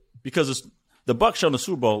field, because the Bucs showed in the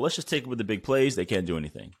Super Bowl, let's just take it with the big plays. They can't do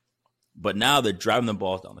anything. But now they're driving the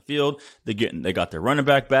ball down the field. They got their running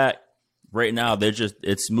back. right now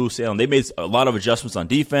it's smooth sailing. They made a lot of adjustments on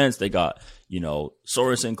defense. They got,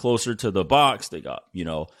 Sorensen closer to the box. They got,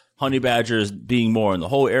 Honey Badgers being more in the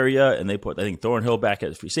whole area, and they put, I think, Thornhill back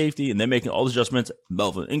as free safety, and they're making all the adjustments.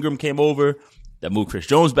 Melvin Ingram came over. That moved Chris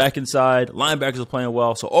Jones back inside. Linebackers are playing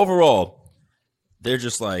well. So overall, they're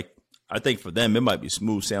just like, I think for them, it might be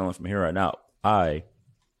smooth sailing from here on out. I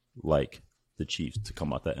like the Chiefs to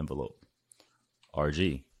come out that envelope.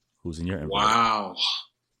 RG, who's in your envelope? Wow.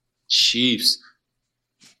 Chiefs.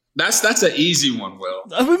 That's an easy one, Will.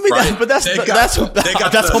 I mean, right? But that's what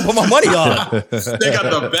I put my money on. They got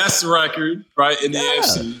the best record, right, in the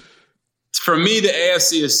AFC. For me, the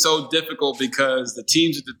AFC is so difficult because the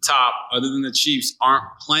teams at the top, other than the Chiefs, aren't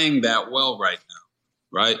playing that well right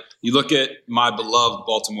now, right? You look at my beloved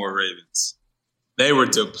Baltimore Ravens. They were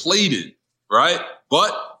depleted, right?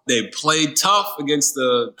 But they played tough against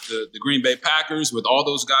the Green Bay Packers with all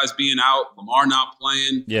those guys being out, Lamar not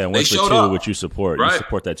playing. Yeah, and they what's the showed two, up, which you support. right? You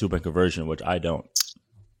support that 2-point conversion, which I don't.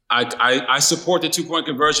 I support the 2-point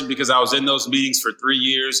conversion because I was in those meetings for 3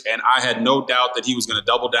 years, and I had no doubt that he was going to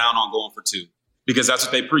double down on going for 2 because that's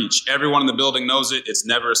what they preach. Everyone in the building knows it. It's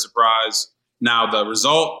never a surprise. Now, the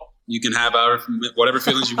result, you can have whatever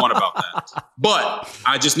feelings you want about that. But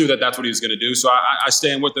I just knew that that's what he was going to do. So I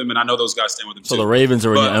stand with him, and I know those guys stand with him, So too. the Ravens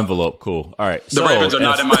are in your envelope. Cool. All right. The Ravens are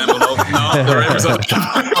not in my envelope. No, the Ravens are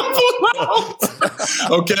not in my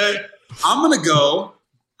envelope. Okay. I'm going to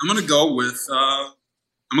go with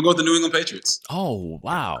the New England Patriots. Oh,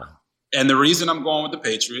 wow. And the reason I'm going with the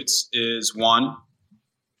Patriots is, one,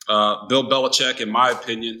 Bill Belichick, in my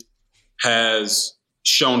opinion, has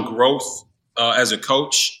shown growth as a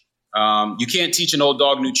coach. You can't teach an old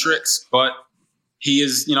dog new tricks, but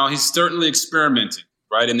he's certainly experimenting,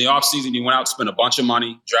 right? In the offseason, he went out, spent a bunch of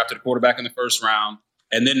money, drafted a quarterback in the first round,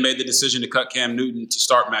 and then made the decision to cut Cam Newton to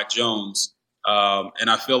start Mac Jones. And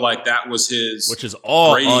I feel like that was his, which is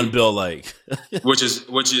all Brady, on Bill, like, which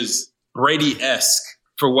is Brady-esque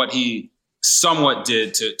for what he somewhat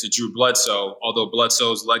did to Drew Bledsoe. Although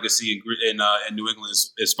Bledsoe's legacy in New England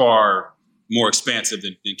is far more expansive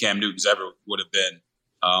than Cam Newton's ever would have been.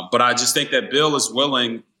 But I just think that Bill is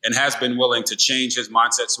willing and has been willing to change his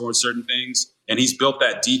mindset towards certain things, and he's built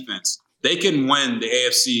that defense. They can win the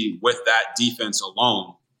AFC with that defense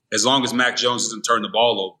alone, as long as Mac Jones doesn't turn the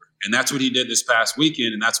ball over. And that's what he did this past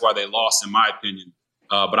weekend, and that's why they lost, in my opinion.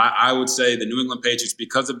 But I would say the New England Patriots,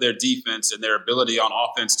 because of their defense and their ability on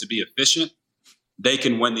offense to be efficient, they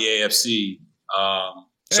can win the AFC.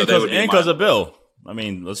 Because of Bill. I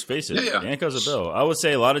mean, let's face it. Yeah. And because of Bill. I would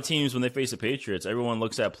say a lot of teams, when they face the Patriots, everyone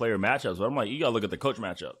looks at player matchups. But I'm like, you got to look at the coach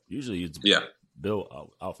matchup. Usually it's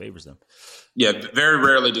Bill out favors them. Yeah, very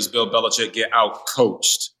rarely does Bill Belichick get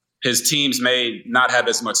out-coached. His teams may not have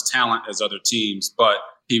as much talent as other teams, but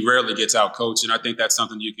he rarely gets out-coached. And I think that's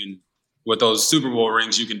something you can, with those Super Bowl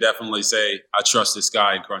rings, you can definitely say, I trust this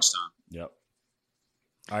guy in crunch time. Yep.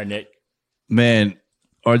 All right, Nick. Man,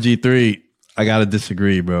 RG3, I got to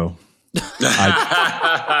disagree, bro.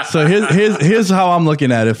 So here's how I'm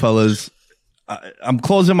looking at it, fellas. I'm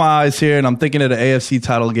closing my eyes here, and I'm thinking of the AFC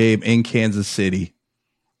title game in Kansas City.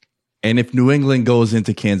 And if New England goes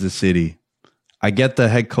into Kansas City, I get the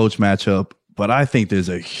head coach matchup, but I think there's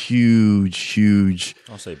a huge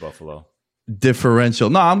I'll say Buffalo differential.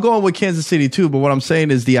 No, I'm going with Kansas City too, but what I'm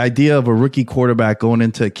saying is the idea of a rookie quarterback going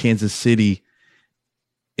into Kansas City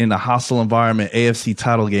in a hostile environment, AFC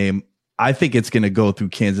title game, I think it's going to go through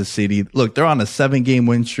Kansas City. Look, they're on a 7-game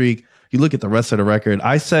win streak. You look at the rest of the record.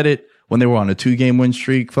 I said it when they were on a 2-game win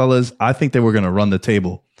streak, fellas. I think they were going to run the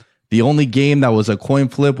table. The only game that was a coin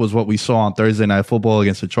flip was what we saw on Thursday Night Football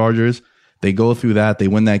against the Chargers. They go through that. They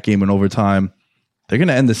win that game in overtime. They're going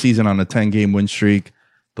to end the season on a 10-game win streak.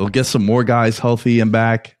 They'll get some more guys healthy and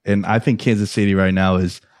back. And I think Kansas City right now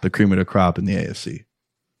is the cream of the crop in the AFC.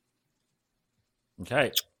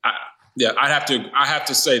 Okay. I have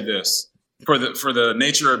to say this for the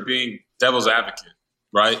nature of being devil's advocate,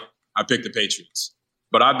 right? I picked the Patriots,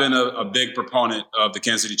 but I've been a big proponent of the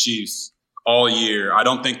Kansas City Chiefs all year. I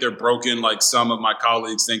don't think they're broken like some of my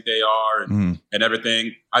colleagues think they are and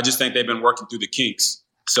everything. I just think they've been working through the kinks.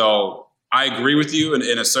 So I agree with you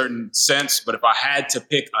in a certain sense, but if I had to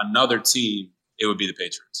pick another team, it would be the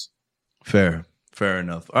Patriots. Fair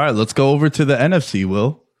enough. All right, let's go over to the NFC,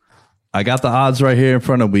 Will. I got the odds right here in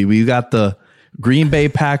front of me. We got the Green Bay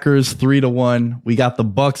Packers 3-1. We got the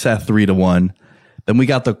Bucks at 3-1. Then we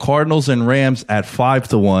got the Cardinals and Rams at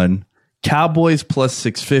 5-1. Cowboys plus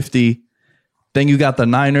 650. Then you got the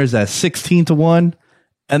Niners at 16-1.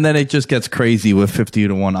 And then it just gets crazy with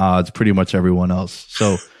 50-1 odds, pretty much everyone else.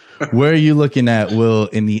 So where are you looking at, Will,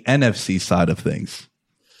 in the NFC side of things?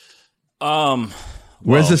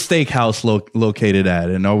 Where's the steakhouse located at?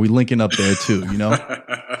 And are we linking up there too, you know?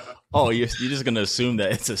 Oh, you're just going to assume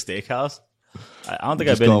that it's a steakhouse? I don't think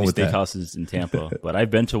I've Just been to going any with that. steakhouses in Tampa, but I've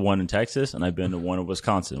been to one in Texas and I've been to one in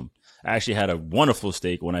Wisconsin. I actually had a wonderful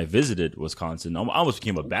steak when I visited Wisconsin. I almost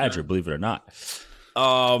became a Badger, believe it or not.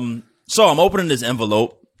 So I'm opening this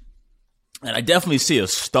envelope and I definitely see a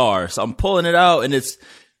star. So I'm pulling it out and it's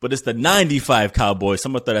the 95 Cowboys.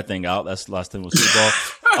 Someone throw that thing out. That's the last time was Super Bowl.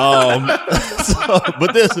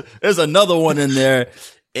 But there's another one in there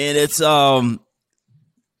and it's a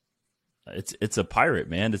pirate,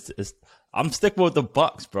 man. I'm sticking with the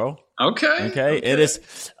Bucks, bro. Okay. It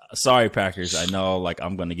is. Sorry, Packers. I know, like,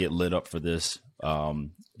 I'm going to get lit up for this.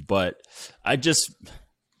 But it's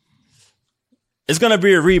going to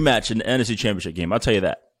be a rematch in the NFC Championship game. I'll tell you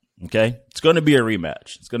that. Okay. It's going to be a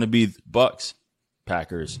rematch. It's going to be Bucks,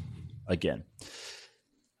 Packers again.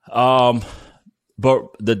 But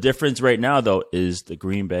the difference right now, though, is the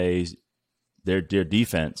Green Bay's, their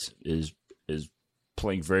defense is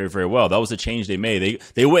playing very, very well. That was a change they made.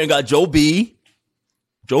 They went and got Joe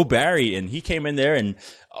Barry, and he came in there. And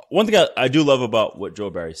one thing I do love about what Joe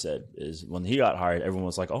Barry said is when he got hired, everyone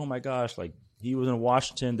was like, "Oh my gosh, like he was in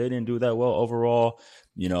Washington, they didn't do that well overall.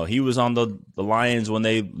 You know, he was on the Lions when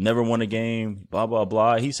they never won a game. Blah blah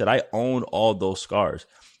blah." He said, "I own all those scars."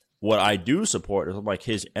 What I do support is like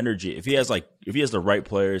his energy. If he has the right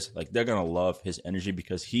players, like they're gonna love his energy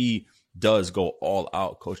because he does go all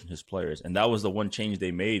out coaching his players. And that was the one change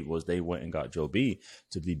they made was they went and got Joe B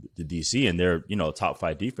to the DC, and they're, top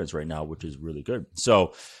 5 defense right now, which is really good.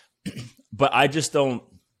 So, but I just don't,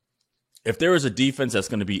 if there is a defense that's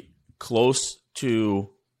going to be close to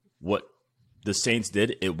what the Saints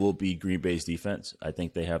did, it will be Green Bay's defense. I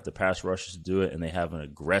think they have the pass rushes to do it, and they have an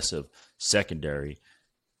aggressive secondary.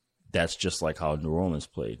 That's just like how New Orleans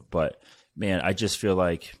played. But man, I just feel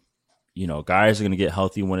like, guys are going to get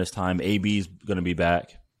healthy when it's time. AB's going to be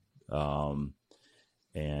back. And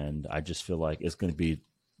I just feel like it's going to be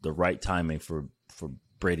the right timing for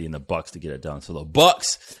Brady and the Bucks to get it done. So the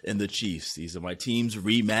Bucks and the Chiefs, these are my teams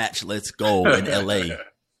rematch. Let's go in LA.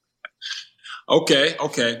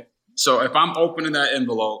 Okay. So if I'm opening that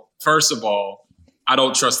envelope, first of all, I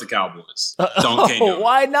don't trust the Cowboys.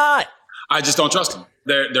 Why not? I just don't trust them.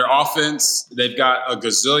 Their offense, they've got a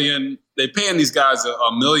gazillion. They're paying these guys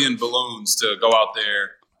a million balloons to go out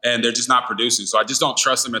there, and they're just not producing. So I just don't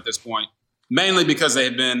trust them at this point, mainly because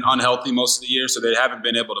they've been unhealthy most of the year, so they haven't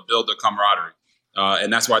been able to build their camaraderie.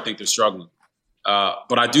 And that's why I think they're struggling.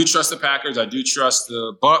 But I do trust the Packers. I do trust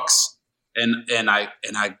the Bucks, and I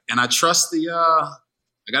trust the. I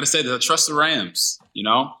got to say that I trust the Rams.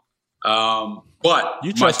 But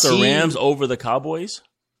you trust the Rams over the Cowboys?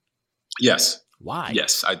 Yes. Why?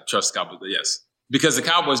 Yes, I trust the Cowboys. Yes, because the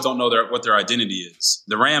Cowboys don't know what their identity is.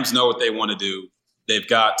 The Rams know what they want to do. They've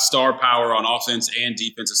got star power on offense and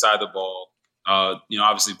defensive side of the ball.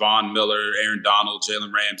 Obviously Von Miller, Aaron Donald,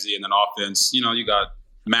 Jalen Ramsey, and then offense. You got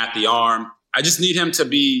Matt the Arm. I just need him to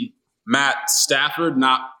be Matt Stafford,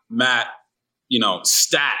 not Matt,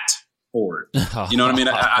 Stat Ford. You know what I mean?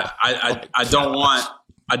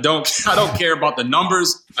 I don't care about the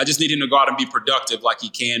numbers. I just need him to go out and be productive like he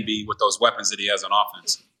can be with those weapons that he has on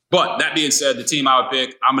offense. But that being said, the team I would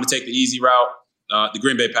pick, I'm going to take the easy route, the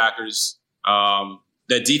Green Bay Packers.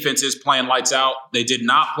 That defense is playing lights out. They did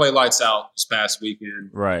not play lights out this past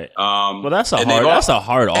weekend. Right. Well, that's a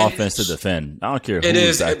hard offense to defend. I don't care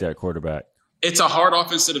who's back there at quarterback. It's a hard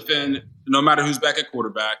offense to defend no matter who's back at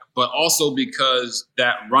quarterback, but also because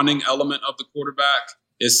that running element of the quarterback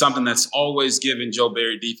is something that's always given Joe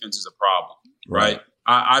Barry defenses a problem, right?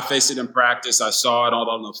 I faced it in practice. I saw it all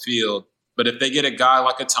on the field. But if they get a guy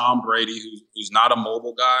like a Tom Brady who's not a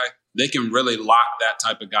mobile guy, they can really lock that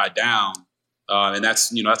type of guy down. And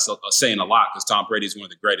that's saying a lot because Tom Brady is one of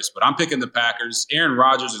the greatest. But I'm picking the Packers. Aaron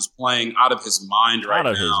Rodgers is playing out of his mind right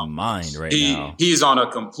now. Now. He's on a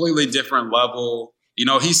completely different level.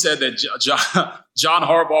 He said that John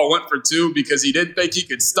Harbaugh went for 2 because he didn't think he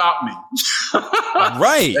could stop me.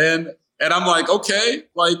 Right. And I'm like, okay,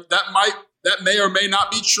 like that may or may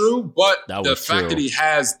not be true, but the fact that he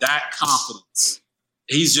has that confidence,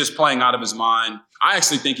 he's just playing out of his mind. I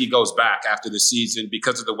actually think he goes back after the season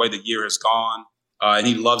because of the way the year has gone, and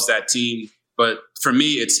he loves that team. But for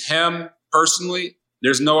me, it's him personally.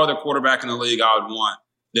 There's no other quarterback in the league I would want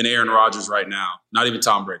than Aaron Rodgers right now, not even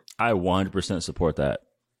Tom Brady. I 100% support that.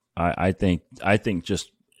 I think just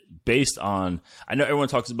based on, I know everyone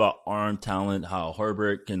talks about arm talent, how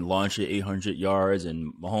Herbert can launch it 800 yards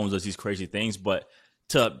and Mahomes does these crazy things, but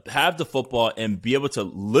to have the football and be able to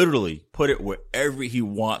literally put it wherever he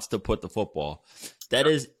wants to put the football, that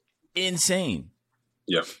is insane.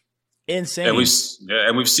 Yeah. Insane. And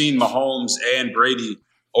we've seen Mahomes and Brady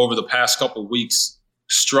over the past couple of weeks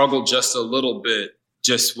struggle just a little bit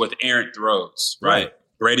just with errant throws, right?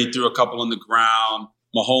 Brady threw a couple on the ground.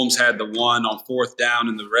 Mahomes had the one on 4th down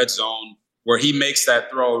in the red zone where he makes that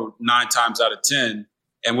throw 9 times out of 10.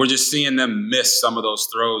 And we're just seeing them miss some of those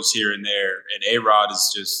throws here and there. And A-Rod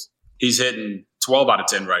is he's hitting 12 out of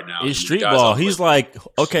 10 right now. He's street ball. He's like,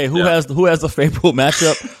 okay, who has the favorable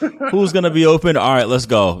matchup? Who's going to be open? All right, let's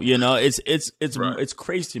go. You know, it's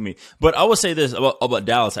crazy to me. But I will say this about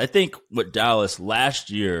Dallas. I think with Dallas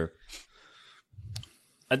last year,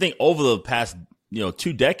 I think over the past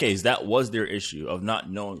 2 decades, that was their issue of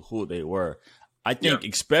not knowing who they were. I think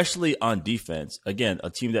especially on defense, again, a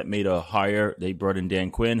team that made a hire, they brought in Dan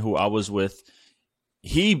Quinn, who I was with.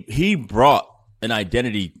 He brought an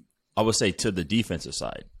identity, I would say, to the defensive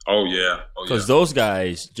side. Oh, yeah. Because those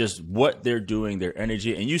guys, just what they're doing, their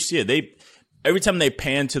energy, and you see it. Every time they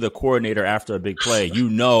pan to the coordinator after a big play,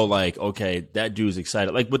 like, okay, that dude's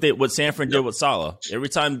excited. Like what Sanford did with Saleh. Every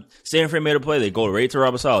time Sanford made a play, they go right to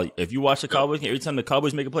Robert Saleh. If you watch the Cowboys, every time the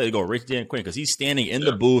Cowboys make a play, they go right to Dan Quinn because he's standing in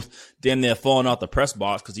the booth, damn near falling out the press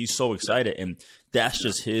box because he's so excited. And that's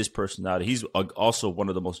just his personality. He's also one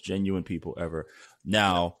of the most genuine people ever.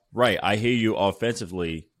 Now, I hear you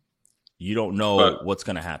offensively. You don't know what's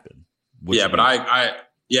going to happen. But I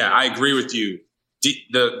agree with you.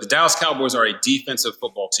 The Dallas Cowboys are a defensive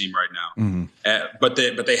football team right now, but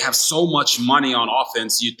they have so much money on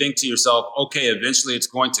offense. You think to yourself, okay, eventually it's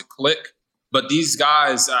going to click. But these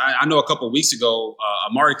guys, I know a couple of weeks ago,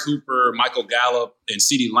 Amari Cooper, Michael Gallup, and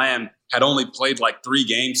CeeDee Lamb had only played like 3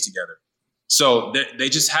 games together. So they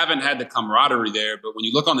just haven't had the camaraderie there. But when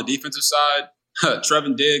you look on the defensive side,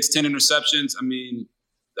 Trevin Diggs, 10 interceptions. I mean,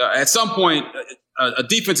 at some point, a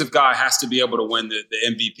defensive guy has to be able to win the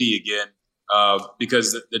MVP again.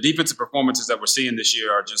 Because the defensive performances that we're seeing this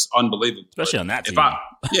year are just unbelievable. Especially on that team. But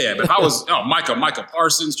if I was Micah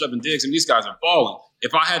Parsons, Trevin Diggs, these guys are balling.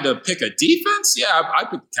 If I had to pick a defense, I'd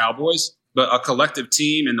pick the Cowboys. But a collective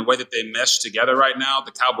team and the way that they mesh together right now,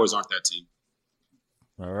 the Cowboys aren't that team.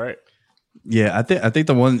 All right. Yeah, I think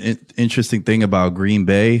the one interesting thing about Green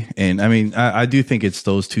Bay, and I mean, I do think it's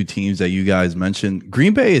those 2 teams that you guys mentioned.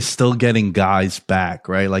 Green Bay is still getting guys back,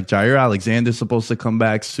 right? Like Jair Alexander's supposed to come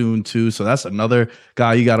back soon too, so that's another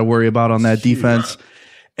guy you got to worry about on that defense.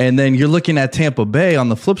 And then you're looking at Tampa Bay on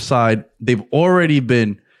the flip side. They've already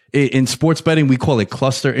been in sports betting, we call it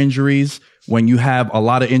cluster injuries. When you have a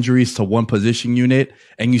lot of injuries to one position unit,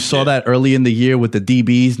 and you saw that early in the year with the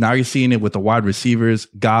DBs. Now you're seeing it with the wide receivers.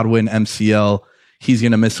 Godwin, MCL, he's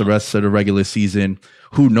going to miss the rest of the regular season.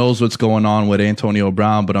 Who knows what's going on with Antonio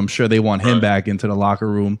Brown, but I'm sure they want him back into the locker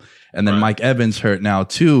room. And then Mike Evans hurt now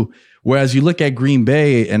too. Whereas you look at Green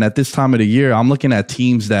Bay, and at this time of the year, I'm looking at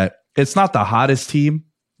teams that it's not the hottest team.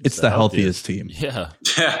 It's the healthiest team. Yeah,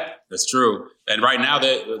 that's true. And right now,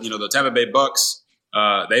 the Tampa Bay Bucks,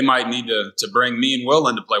 they might need to bring me and Will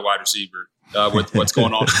in to play wide receiver with what's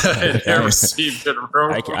going on in their receiver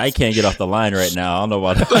room. I can't get off the line right now. I don't know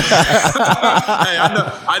about that. Hey,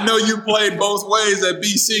 I know you played both ways at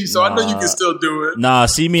BC, so I know you can still do it. Nah,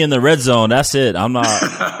 see me in the red zone. That's it. I'm not.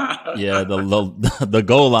 The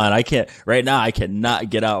goal line. I can't right now. I cannot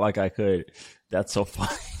get out like I could. That's so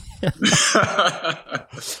funny.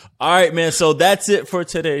 All right, man. So that's it for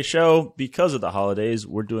today's show. Because of the holidays,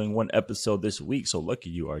 we're doing 1 episode this week. So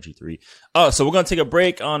lucky you, RG3. So we're going to take a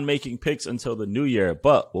break on making picks until the new year,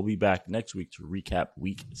 but we'll be back next week to recap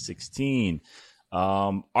week 16.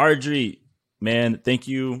 RG, man, thank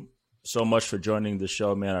you so much for joining the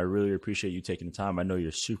show, man. I really appreciate you taking the time. I know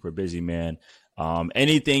you're super busy, man.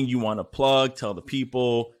 Anything you want to plug, tell the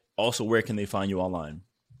people. Also, where can they find you online?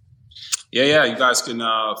 Yeah. You guys can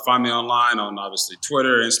find me online on obviously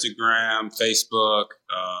Twitter, Instagram, Facebook,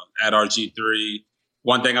 at RG3.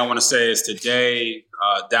 One thing I want to say is today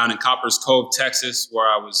down in Coppers Cove, Texas, where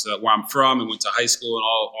I'm from and went to high school and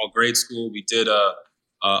all grade school, we did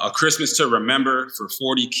a Christmas to remember for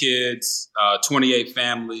 40 kids, 28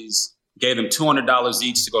 families. Gave them $200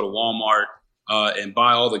 each to go to Walmart and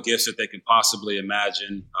buy all the gifts that they could possibly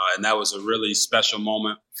imagine. And that was a really special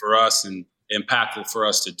moment for us and impactful for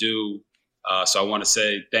us to do. So I want to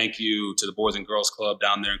say thank you to the Boys and Girls Club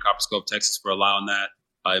down there in Coppers Cove, Texas, for allowing that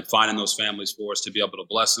and finding those families for us to be able to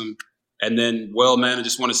bless them. And then, Will, man, I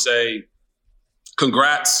just want to say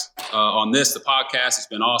congrats on the podcast. It's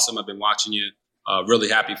been awesome. I've been watching you. Really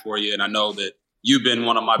happy for you. And I know that you've been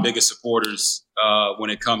one of my biggest supporters when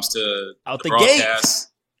it comes to the broadcast.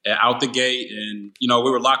 Out the gate. And,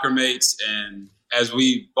 we were locker mates. And as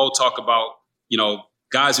we both talk about,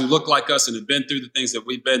 guys who look like us and have been through the things that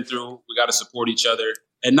we've been through, we got to support each other.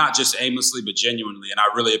 and not just aimlessly, but genuinely. And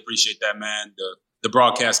I really appreciate that, man. The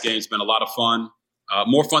broadcast game's been a lot of fun,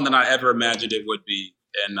 more fun than I ever imagined it would be.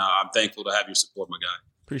 And I'm thankful to have your support, my guy.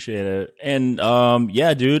 Appreciate it. And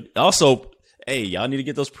yeah, dude. Also, hey, y'all need to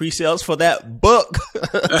get those pre-sales for that book.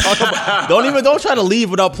 Don't try to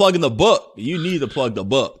leave without plugging the book. You need to plug the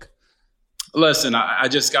book. Listen, I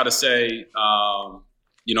just got to say,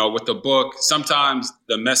 with the book, sometimes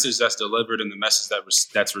the message that's delivered and the message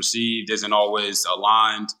that's received isn't always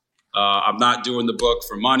aligned. I'm not doing the book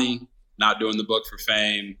for money, not doing the book for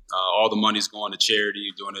fame. All the money's going to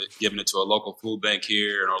charity, giving it to a local food bank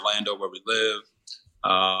here in Orlando where we live.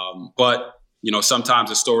 But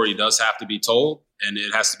sometimes a story does have to be told, and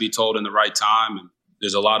it has to be told in the right time. And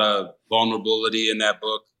there's a lot of vulnerability in that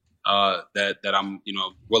book that I'm,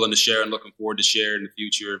 willing to share and looking forward to share in the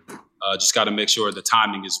future. Just got to make sure the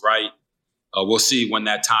timing is right. We'll see when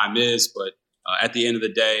that time is, but at the end of the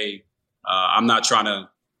day, I'm not trying to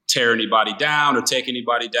tear anybody down or take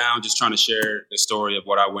anybody down. Just trying to share the story of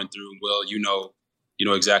what I went through. And Will, you know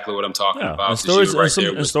exactly what I'm talking about. And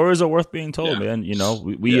stories are worth being told, man.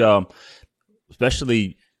 We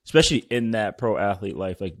especially in that pro athlete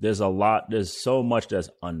life, like there's so much that's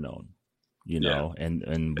unknown,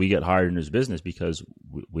 and we get hired in this business because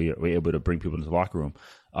we're able to bring people into the locker room.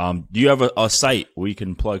 Do you have a site we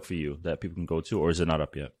can plug for you that people can go to, or is it not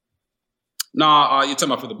up yet? No, you're talking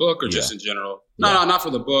about for the book or just in general? No, not for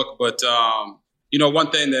the book. But,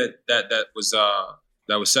 one thing that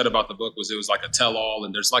was said about the book was it was like a tell-all,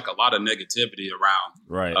 and there's like a lot of negativity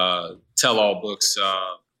around tell-all books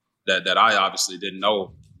that I obviously didn't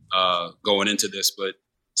know going into this. But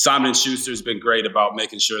Simon & Schuster's been great about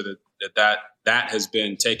making sure that has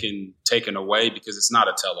been taken away, because it's not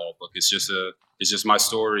a tell-all book. It's just my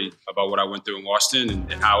story about what I went through in Washington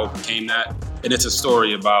and how I overcame that. And it's a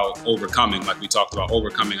story about overcoming, like we talked about,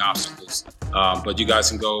 overcoming obstacles. But you guys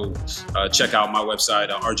can go check out my website,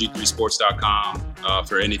 rg3sports.com,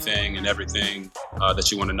 for anything and everything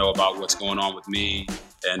that you want to know about what's going on with me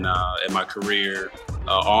and my career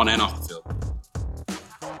on and off the field.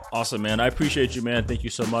 Awesome, man. I appreciate you, man. Thank you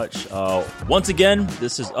so much. Once again,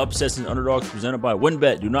 this is Upsets and Underdogs presented by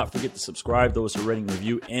WynnBET. Do not forget to subscribe, those who are rating,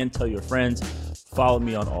 review, and tell your friends. Follow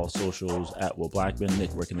me on all socials at Will Blackman.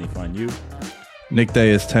 Nick, where can they find you? Nick Day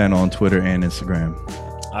is 10 on Twitter and Instagram.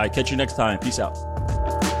 All right, catch you next time. Peace out.